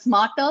run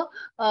smarter.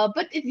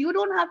 But if you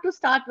don't have to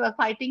start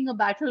fighting a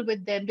battle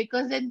with them,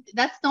 because then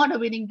that's not a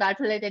winning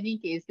battle at any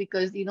case,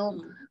 because,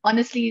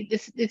 honestly,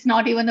 it's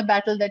not even a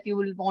battle that you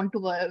will want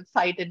to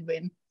fight and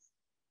win.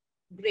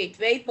 Great,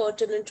 very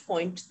pertinent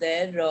point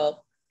there.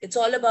 It's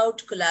all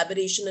about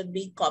collaboration and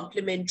being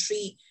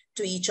complementary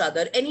to each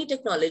other. Any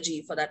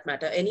technology, for that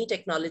matter, any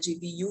technology,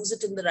 we use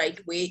it in the right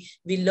way,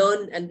 we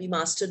learn and we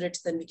master it,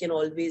 then we can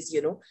always,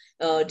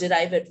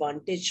 derive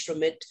advantage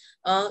from it.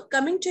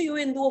 Coming to you,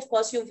 Indu, of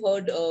course, you've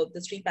heard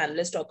the three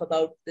panelists talk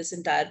about this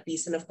entire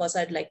piece. And of course,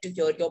 I'd like to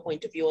hear your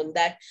point of view on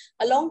that.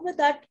 Along with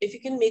that, if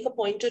you can make a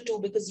point or two,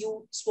 because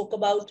you spoke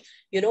about,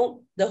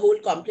 the whole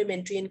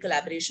complementary and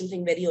collaboration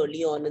thing very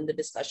early on in the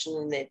discussion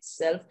in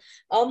itself.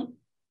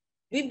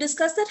 We've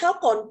discussed that how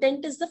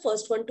content is the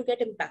first one to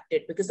get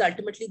impacted, because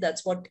ultimately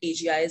that's what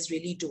AGI is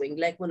really doing.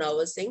 Like when I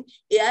was saying,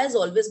 AI has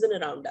always been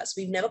around us.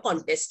 We've never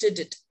contested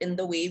it in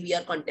the way we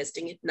are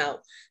contesting it now.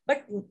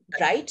 But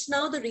right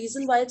now, the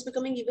reason why it's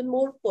becoming even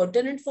more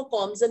pertinent for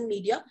comms and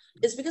media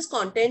is because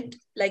content,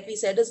 like we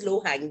said, is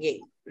low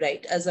hanging,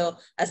 right? As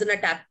an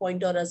attack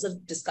point, or as a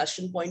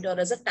discussion point, or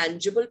as a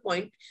tangible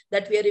point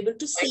that we are able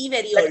to see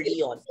very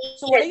early on.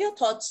 So what are your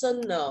thoughts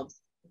on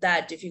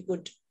that? If you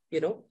could,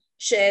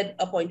 share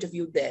a point of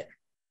view there.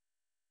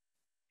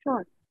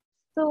 Sure.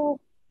 So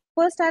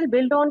first, I'll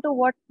build on to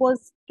what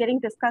was getting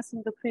discussed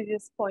in the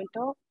previous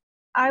pointer.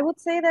 I would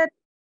say that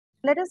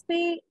let us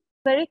be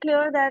very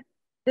clear that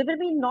there will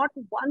be not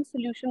one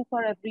solution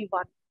for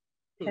everyone.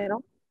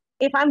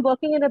 If I'm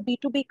working in a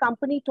B2B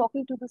company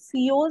talking to the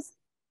CEOs,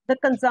 the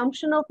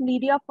consumption of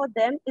media for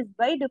them is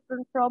very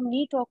different from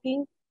me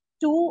talking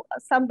to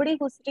somebody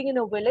who's sitting in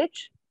a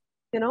village.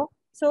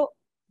 So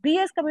we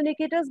as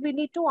communicators, we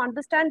need to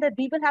understand that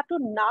we will have to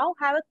now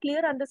have a clear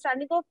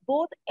understanding of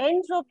both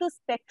ends of the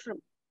spectrum,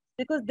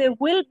 because there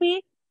will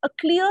be a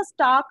clear,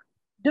 stark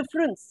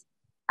difference.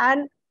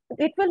 And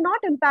it will not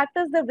impact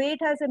us the way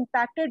it has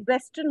impacted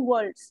Western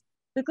worlds,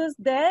 because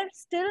they're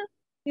still,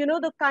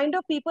 the kind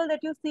of people that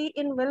you see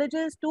in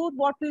villages to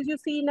what you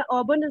see in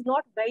urban is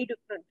not very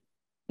different.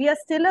 We are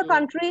still a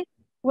country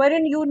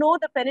wherein,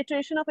 the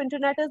penetration of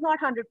internet is not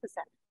 100%.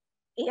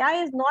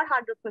 AI is not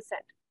 100%.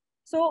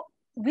 So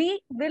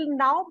we will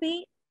now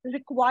be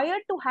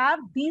required to have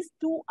these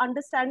two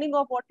understanding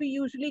of what we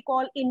usually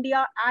call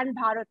India and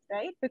Bharat,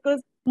 right? Because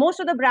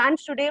most of the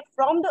brands today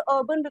from the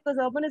urban, because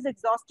urban is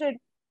exhausted,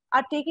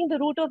 are taking the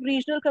route of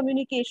regional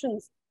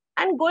communications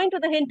and going to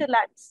the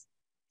hinterlands.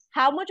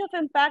 How much of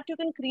impact you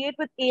can create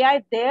with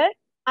AI there,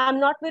 I'm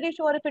not very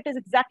sure if it is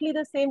exactly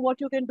the same what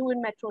you can do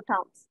in metro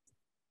towns.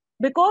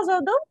 Because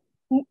of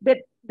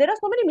there are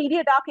so many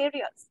media dark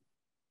areas.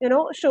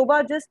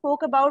 Shobha just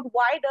spoke about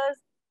why does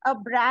a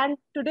brand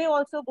today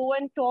also go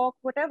and talk,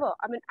 whatever.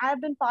 I mean,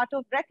 I've been part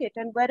of Reckitt,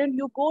 and wherein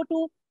you go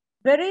to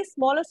very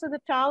smallest of the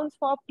towns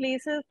for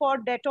places for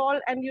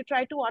Dettol, and you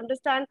try to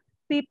understand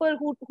people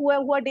who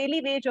are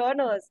daily wage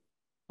earners.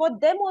 For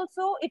them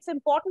also, it's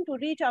important to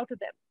reach out to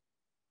them.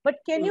 But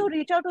can you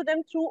reach out to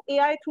them through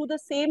AI, through the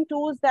same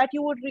tools that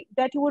you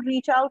would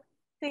reach out,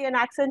 say, an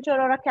Accenture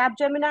or a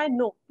Capgemini?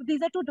 No,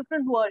 these are two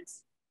different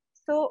worlds.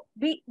 So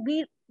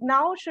we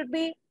now should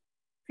be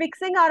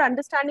fixing our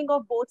understanding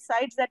of both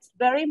sides. That's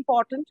very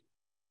important.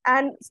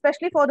 And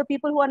especially for the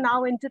people who are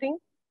now entering,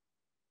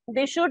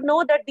 they should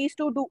know that these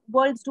two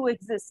worlds do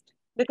exist,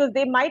 because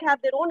they might have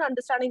their own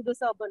understanding of this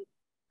urban.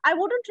 I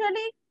wouldn't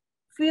really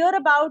fear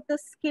about the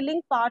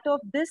skilling part of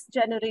this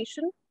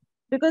generation,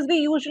 because we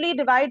usually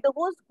divide the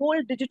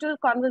whole digital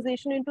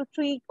conversation into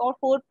 3 or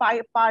 4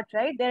 parts,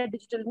 right? They're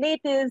digital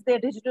natives, they're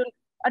digital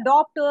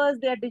adopters,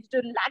 they're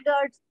digital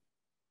laggards.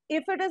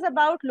 If it is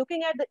about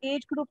looking at the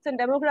age groups and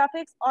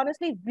demographics,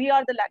 honestly, we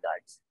are the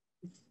laggards.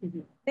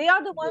 They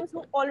are the ones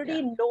who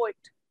already know it.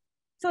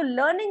 So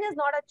learning is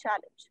not a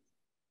challenge.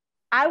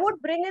 I would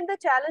bring in the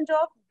challenge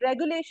of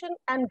regulation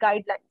and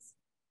guidelines,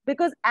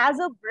 because as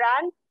a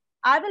brand,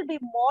 I will be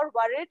more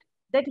worried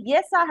that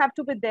yes, I have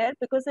to be there,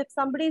 because if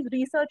somebody is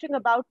researching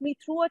about me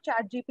through a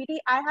chat GPT,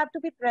 I have to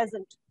be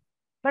present.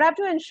 But I have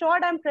to ensure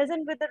I'm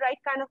present with the right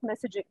kind of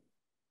messaging.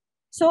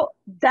 So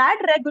that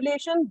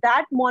regulation,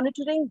 that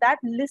monitoring, that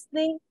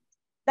listening,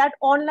 that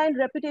online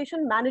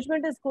reputation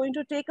management is going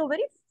to take a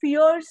very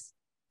fierce,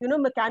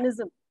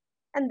 mechanism.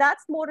 And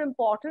that's more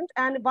important.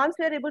 And once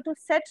we are able to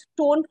set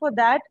tone for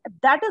that,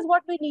 that is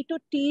what we need to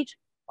teach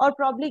or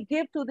probably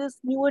give to this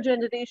newer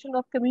generation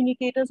of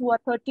communicators who are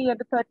 30,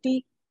 under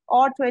 30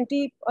 or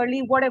 20,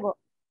 early, whatever.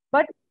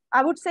 But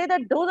I would say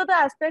that those are the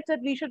aspects that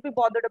we should be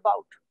bothered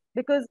about.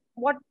 Because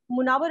what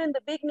Munawar in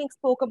the beginning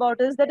spoke about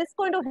is that it's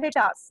going to hit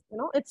us.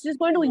 It's just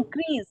going to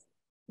increase.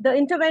 The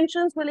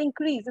interventions will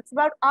increase. It's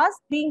about us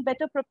being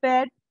better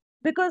prepared,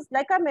 Because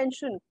like I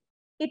mentioned,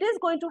 it is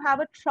going to have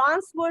a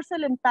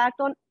transversal impact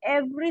on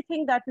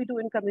everything that we do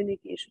in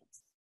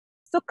communications.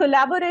 So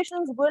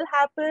collaborations will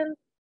happen,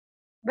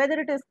 whether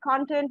it is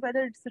content, whether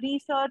it's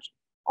research,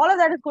 all of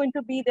that is going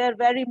to be there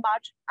very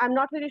much. I'm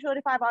not very sure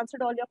if I've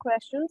answered all your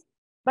questions,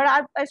 but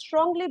I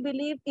strongly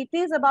believe it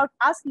is about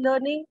us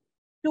learning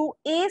to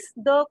ace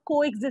the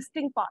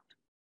coexisting part.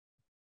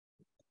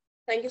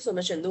 Thank you so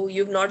much, Indu.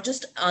 You've not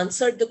just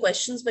answered the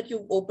questions, but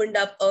you've opened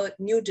up a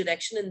new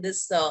direction in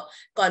this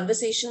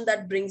conversation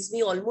that brings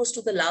me almost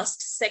to the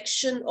last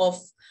section of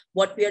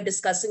what we are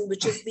discussing,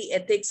 which is the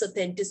ethics,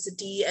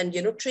 authenticity, and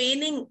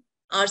training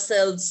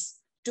ourselves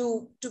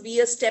to be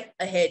a step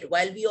ahead.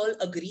 While we all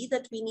agree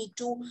that we need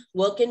to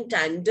work in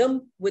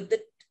tandem with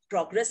the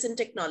progress in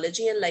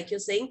technology, and like you're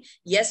saying,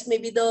 yes,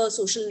 maybe the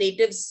social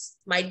natives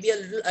might be a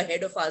little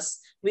ahead of us.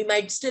 We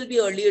might still be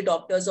early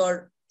adopters,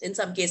 or in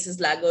some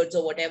cases laggards,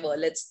 or whatever.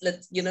 Let's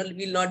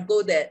we'll not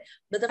go there.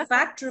 But the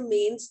fact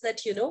remains that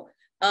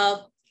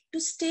to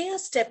stay a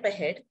step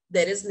ahead,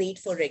 there is need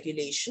for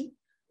regulation.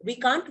 We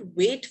can't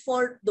wait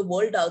for the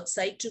world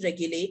outside to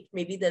regulate.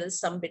 Maybe there is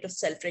some bit of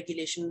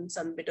self-regulation,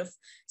 some bit of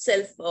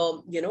self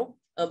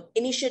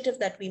initiative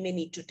that we may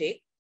need to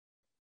take.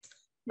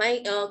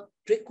 My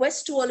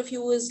request to all of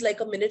you is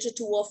like a minute or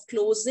two of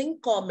closing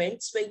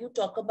comments where you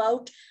talk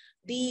about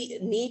the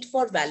need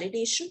for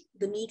validation,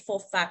 the need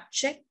for fact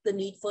check, the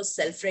need for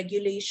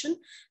self-regulation,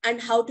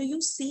 and how do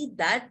you see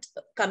that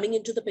coming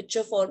into the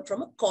picture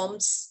from a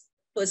comms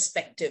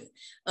perspective?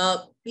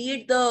 Be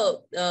it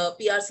the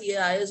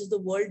PRCAIs of the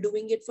world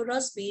doing it for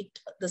us, be it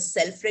the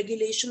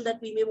self-regulation that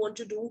we may want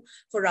to do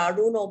for our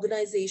own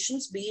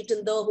organizations, be it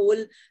in the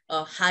whole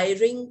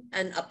hiring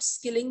and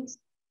upskilling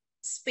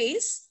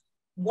space.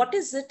 What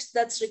is it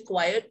that's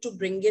required to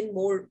bring in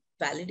more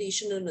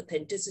validation and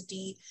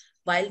authenticity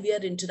while we are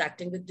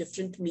interacting with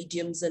different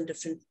mediums and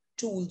different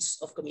tools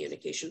of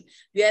communication?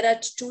 We are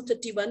at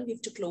 2:31. We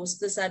have to close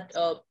this at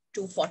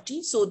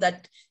 2:40. So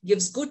that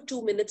gives good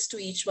 2 minutes to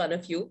each one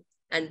of you.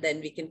 And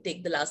then we can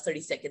take the last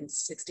 30 seconds,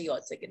 60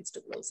 odd seconds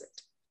to close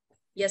it.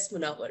 Yes,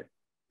 Munawar,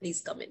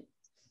 please come in.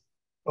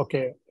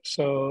 Okay.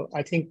 So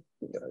I think,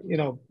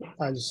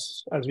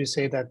 as we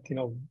say that,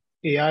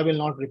 AI will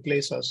not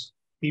replace us.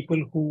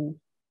 People who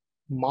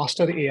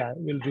master AI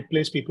will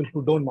replace people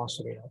who don't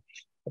master AI.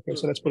 Okay,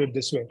 so let's put it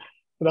this way.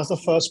 So that's the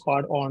first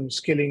part on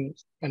skilling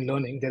and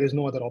learning. There is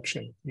no other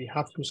option. We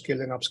have to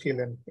skill and upskill,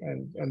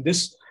 and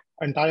this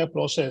entire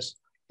process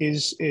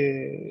is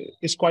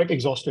quite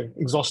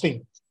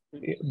exhausting,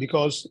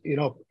 because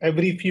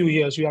every few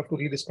years you have to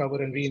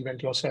rediscover and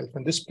reinvent yourself,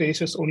 and this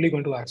pace is only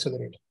going to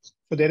accelerate.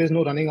 So there is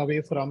no running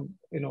away from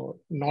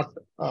not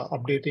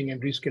updating and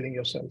reskilling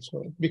yourself.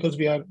 So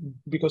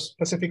because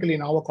specifically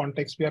in our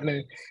context we are in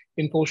an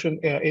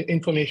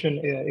information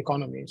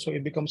economy, so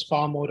it becomes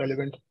far more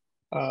relevant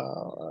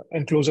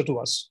and closer to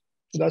us.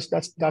 So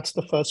that's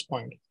the first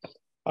point.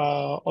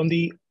 On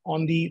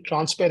the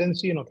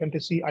transparency and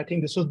authenticity, I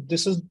think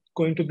this is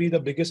going to be the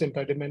biggest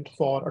impediment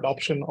for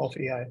adoption of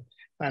AI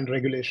and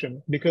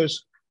regulation,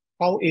 because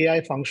how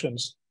AI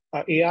functions,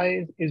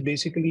 AI is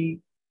basically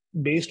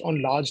based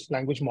on large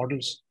language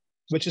models,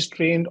 which is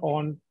trained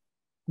on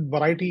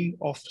variety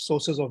of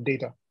sources of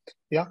data.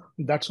 Yeah,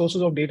 that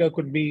sources of data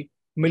could be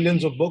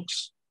millions of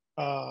books,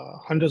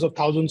 hundreds of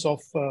thousands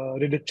of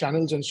Reddit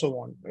channels, and so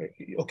on.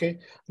 Okay,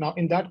 now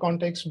in that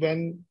context,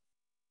 when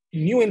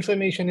new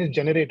information is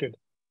generated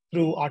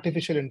through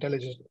artificial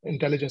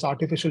intelligence,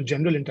 artificial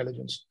general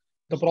intelligence,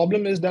 the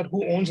problem is that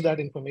who owns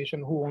that information,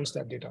 who owns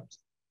that data?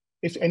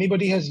 If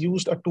anybody has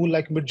used a tool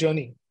like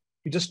Midjourney,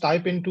 you just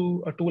type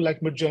into a tool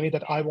like Midjourney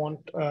that I want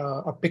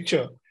a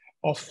picture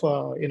of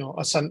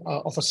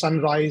a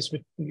sunrise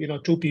with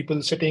two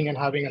people sitting and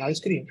having an ice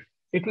cream.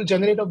 It will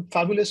generate a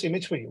fabulous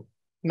image for you.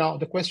 Now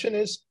the question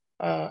is,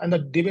 and the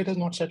debate has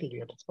not settled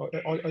yet, or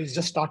it's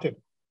just started.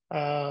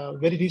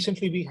 Very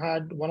recently, we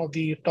had one of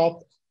the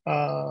top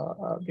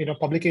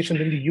publications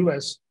in the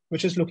US,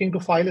 which is looking to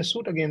file a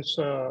suit against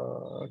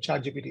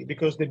ChatGPT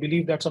because they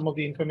believe that some of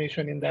the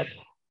information in that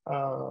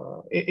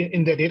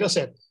in their data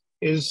set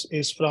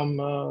is from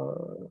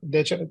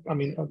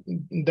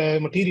their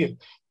material.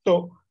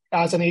 So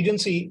as an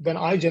agency, when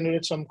I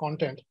generate some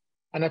content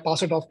and I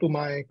pass it off to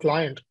my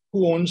client,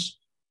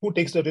 who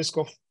takes the risk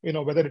of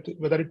whether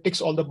it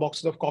ticks all the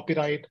boxes of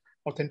copyright,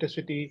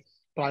 authenticity,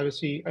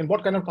 privacy, and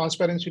what kind of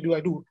transparency do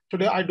I do?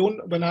 Today, I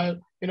don't, when I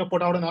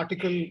put out an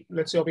article,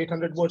 let's say of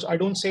 800 words, I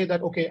don't say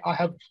that, okay, I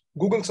have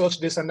Google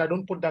searched this, and I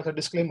don't put that as a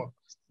disclaimer.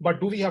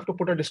 But do we have to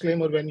put a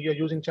disclaimer when you're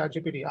using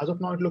ChatGPT? As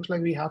of now, it looks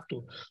like we have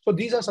to. So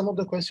these are some of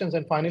the questions.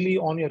 And finally,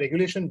 on your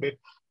regulation bit,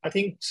 I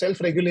think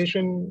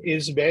self-regulation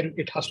is where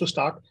it has to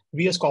start.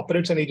 We as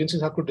corporates and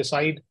agencies have to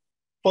decide,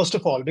 first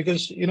of all,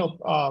 because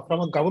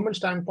from a government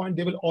standpoint,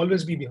 they will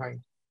always be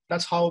behind.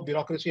 That's how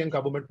bureaucracy and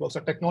government works.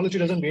 And technology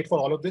doesn't wait for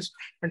all of this,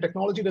 and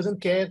technology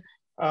doesn't care,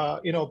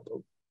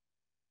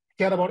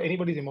 care about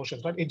anybody's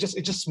emotions, right? It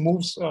just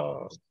moves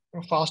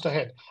fast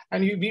ahead.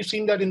 And we've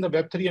seen that in the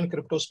Web3 and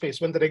crypto space.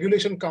 When the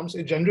regulation comes,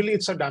 it's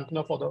a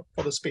dampener for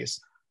the space.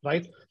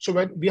 right? So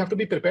when we have to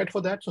be prepared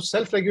for that. So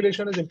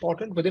self-regulation is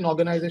important within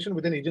organization,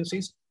 within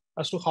agencies,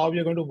 as to how we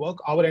are going to work.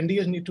 Our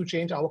NDAs need to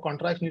change, our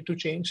contracts need to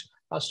change.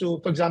 As to,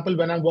 for example,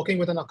 when I'm working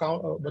with an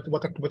account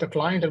with a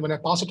client, and when I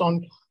pass it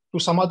on to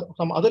some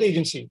other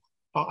agency,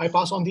 I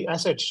pass on the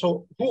assets.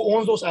 So who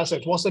owns those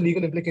assets? What's the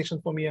legal implications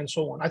for me, and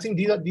so on? I think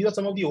these are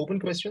some of the open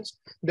questions.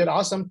 There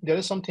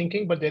is some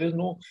thinking, but there is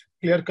no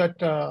clear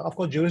cut. Of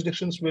course,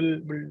 jurisdictions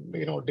will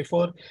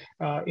differ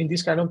in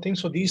these kind of things.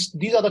 So these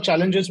are the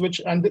challenges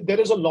which, and there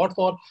is a lot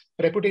for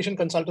reputation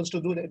consultants to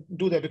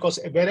do that, because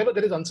wherever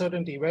there is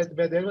uncertainty, where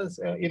there is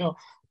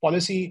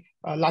policy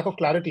lack of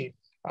clarity,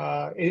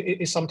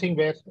 is something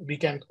where we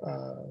can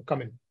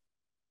come in.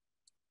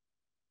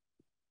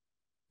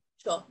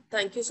 Sure.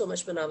 Thank you so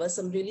much, Munawar.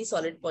 Some really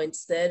solid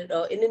points there.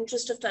 In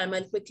interest of time,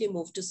 I'll quickly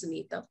move to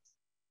Sunita.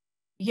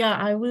 Yeah,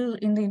 I will,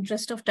 in the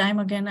interest of time,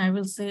 again, I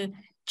will say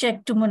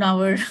check to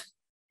Munawar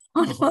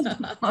on all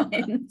the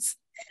points.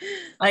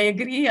 I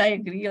agree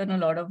on a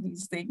lot of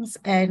these things.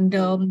 And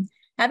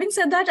having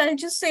said that, I'll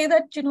just say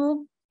that,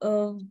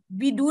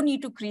 we do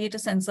need to create a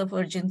sense of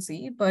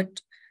urgency,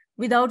 but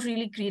without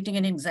really creating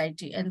an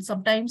anxiety. And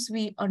sometimes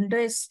we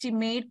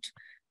underestimate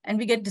and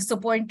we get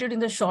disappointed in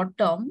the short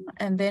term,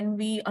 and then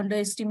we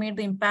underestimate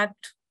the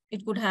impact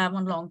it could have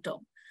on long term.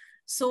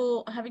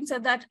 So having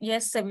said that,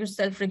 yes,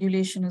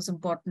 self-regulation is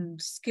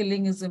important.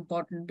 Skilling is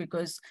important,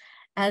 because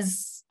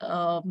as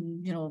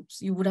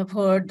you would have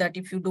heard that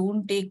if you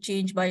don't take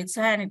change by its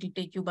hand, it will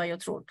take you by your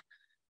throat.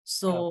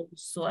 So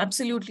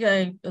absolutely,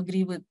 I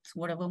agree with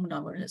whatever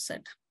Munawar has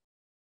said.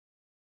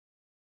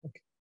 Okay.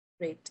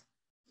 Great.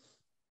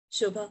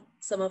 Shobha,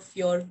 some of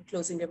your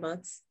closing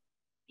remarks.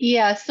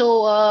 Yeah,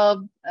 so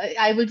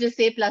I will just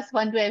say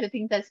 +1 to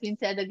everything that's been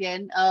said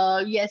again.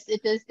 Yes,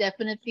 it is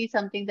definitely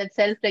something that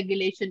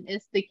self-regulation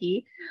is the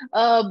key.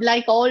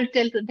 Like all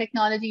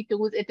technology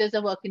tools, it is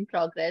a work in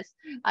progress.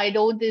 I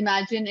don't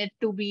imagine it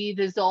to be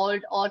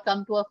resolved or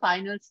come to a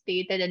final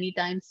state at any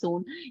time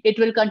soon. It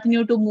will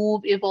continue to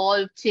move,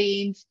 evolve,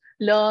 change,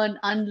 learn,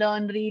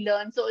 unlearn,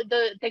 relearn. So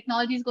the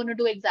technology is going to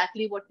do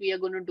exactly what we are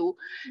going to do.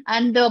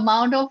 And the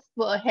amount of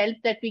help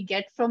that we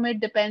get from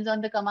it depends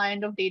on the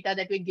kind of data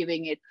that we're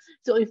giving it.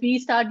 So if we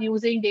start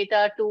using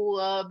data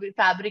to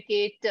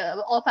fabricate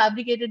or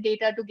fabricated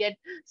data to get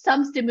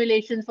some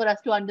stimulations for us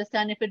to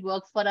understand if it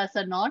works for us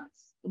or not,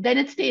 then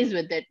it stays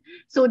with it.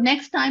 So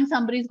next time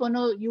somebody's going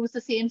to use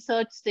the same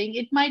search thing,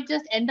 it might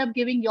just end up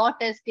giving your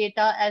test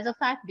data as a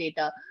fact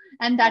data.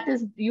 And that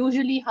is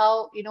usually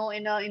how, in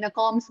a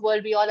comms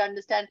world, we all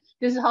understand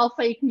this is how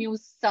fake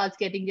news starts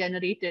getting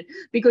generated,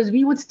 because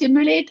we would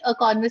stimulate a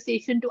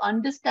conversation to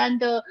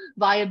understand the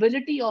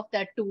viability of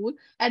that tool.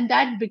 And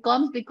that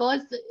becomes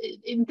because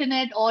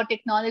internet or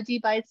technology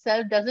by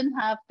itself doesn't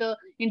have the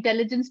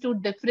intelligence to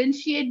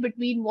differentiate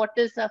between what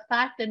is a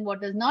fact and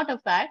what is not a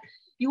fact.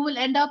 You will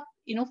end up,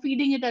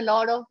 feeding it a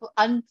lot of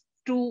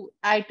untrue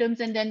items,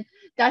 and then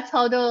that's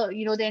how the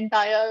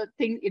entire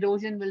thing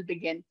erosion will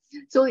begin.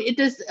 So it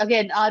is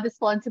again our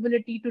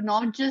responsibility to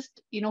not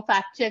just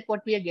fact check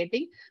what we are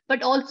getting,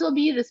 but also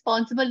be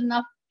responsible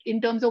enough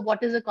in terms of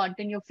what is the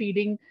content you're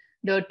feeding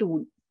the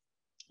tool.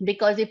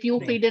 Because if you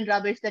feed in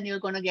rubbish, then you're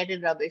going to get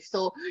in rubbish.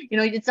 So,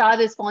 it's our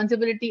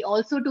responsibility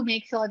also to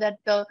make sure that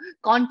the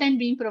content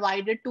being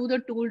provided to the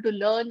tool to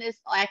learn is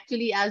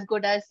actually as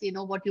good as,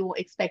 what you were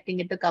expecting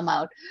it to come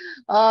out.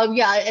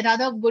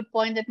 Another good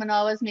point that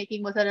Manav was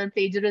making was around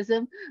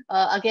plagiarism.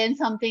 Again,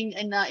 something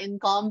in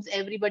comms,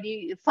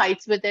 everybody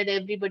fights with it,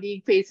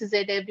 everybody faces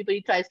it,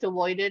 everybody tries to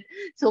avoid it.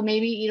 So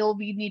maybe,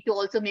 we need to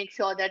also make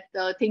sure that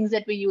the things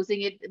that we're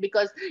using it,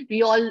 because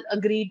we all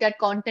agree that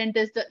content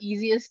is the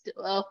easiest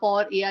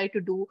for AI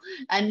to do,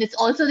 and it's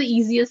also the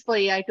easiest for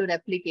AI to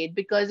replicate,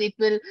 because it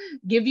will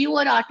give you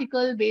an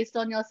article based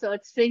on your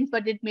search strings,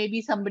 but it may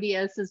be somebody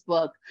else's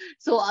work.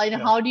 So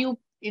how do you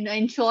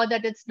ensure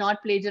that it's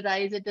not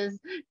plagiarized? It is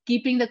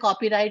keeping the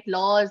copyright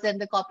laws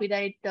and the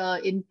copyright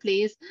in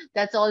place.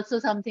 That's also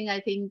something I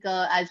think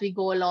as we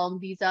go along,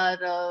 these are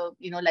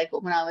like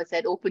Manav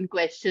said, open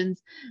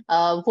questions,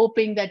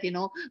 hoping that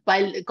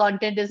while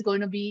content is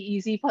going to be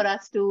easy for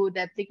us to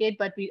replicate,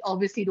 but we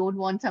obviously don't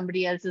want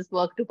somebody else's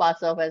work to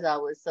pass off as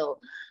ours. So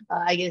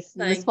I guess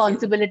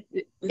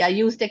responsibility,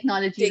 use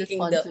technology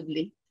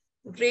responsibly.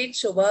 Great,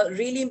 Shobha.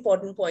 Really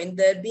important point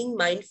there. Being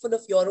mindful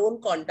of your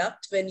own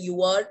conduct when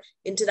you are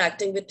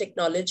interacting with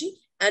technology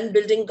and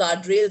building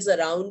guardrails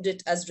around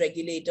it as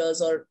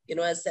regulators or,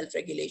 as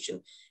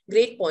self-regulation.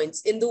 Great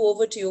points. Indu,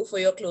 over to you for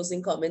your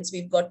closing comments.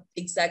 We've got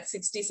exact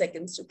 60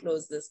 seconds to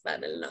close this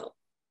panel now.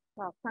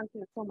 Wow, thank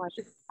you so much.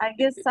 I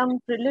guess some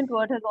brilliant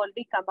word has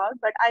already come out,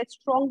 but I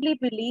strongly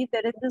believe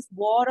that in this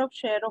war of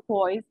share of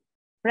voice,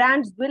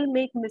 brands will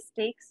make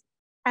mistakes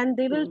and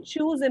they will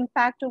choose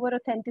impact over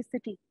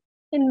authenticity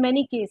in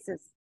many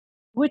cases,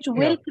 which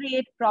will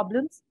create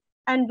problems,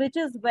 and which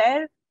is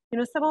where,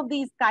 some of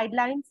these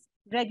guidelines,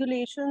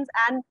 regulations,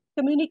 and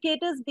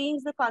communicators being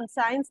the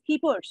conscience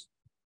keepers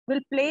will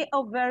play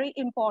a very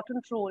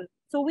important role.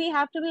 So we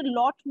have to be a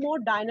lot more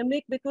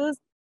dynamic, because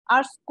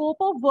our scope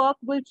of work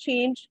will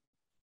change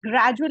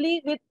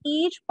gradually with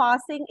each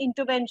passing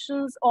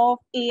interventions of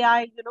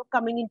AI,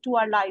 coming into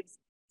our lives.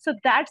 So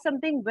that's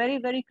something very,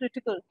 very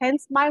critical.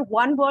 Hence, my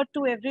one word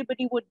to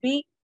everybody would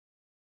be,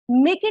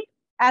 make it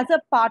as a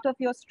part of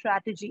your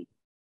strategy.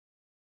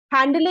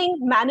 Handling,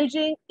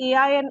 managing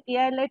AI and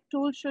AI-led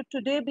tools should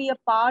today be a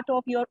part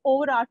of your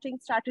overarching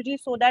strategy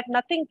so that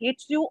nothing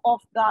hits you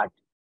off guard.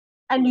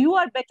 And you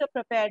are better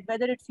prepared,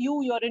 whether it's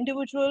you, your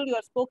individual,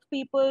 your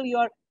spokespeople,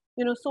 your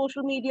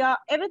social media,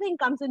 everything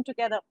comes in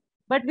together.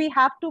 But we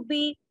have to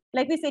be,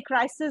 like we say,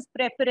 crisis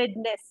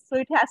preparedness. So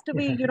it has to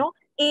be,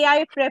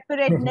 AI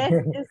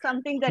preparedness is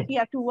something that we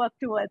have to work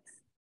towards.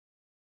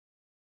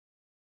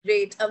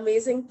 Great,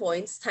 amazing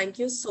points. Thank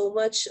you so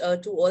much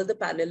to all the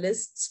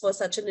panelists for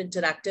such an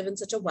interactive and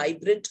such a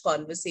vibrant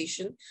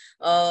conversation.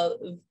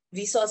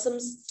 We saw some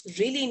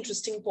really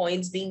interesting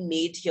points being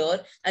made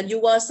here, and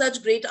you are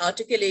such great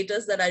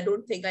articulators that I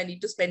don't think I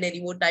need to spend any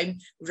more time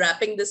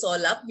wrapping this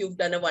all up. You've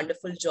done a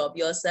wonderful job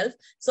yourself.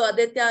 So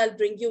Aditya, I'll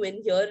bring you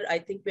in here. I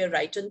think we're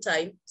right on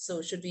time.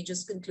 So should we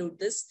just conclude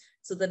this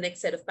so the next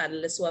set of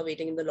panelists who are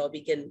waiting in the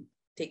lobby can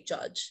take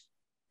charge?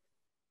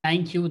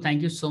 Thank you.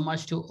 Thank you so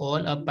much to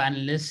all our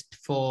panelists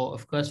for,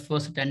 of course,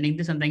 first attending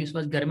this. And thank you so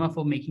much, Garima,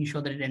 for making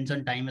sure that it ends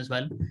on time as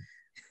well.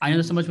 I know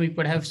there's so much we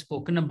could have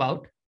spoken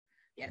about,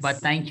 yes, but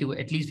thank you.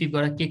 At least we've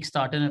got a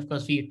kickstart. And of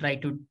course, we try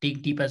to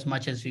dig deep as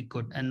much as we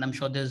could. And I'm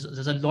sure there's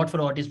a lot for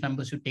audience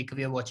members who take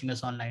away watching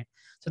us online.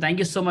 So thank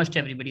you so much to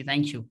everybody.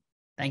 Thank you.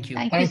 Thank you.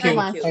 Thank you so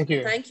much. Thank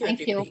you. Thank you.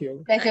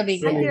 Everybody. Pleasure being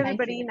here. Thank you,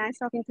 everybody. Nice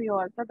talking to you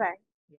all. Bye-bye.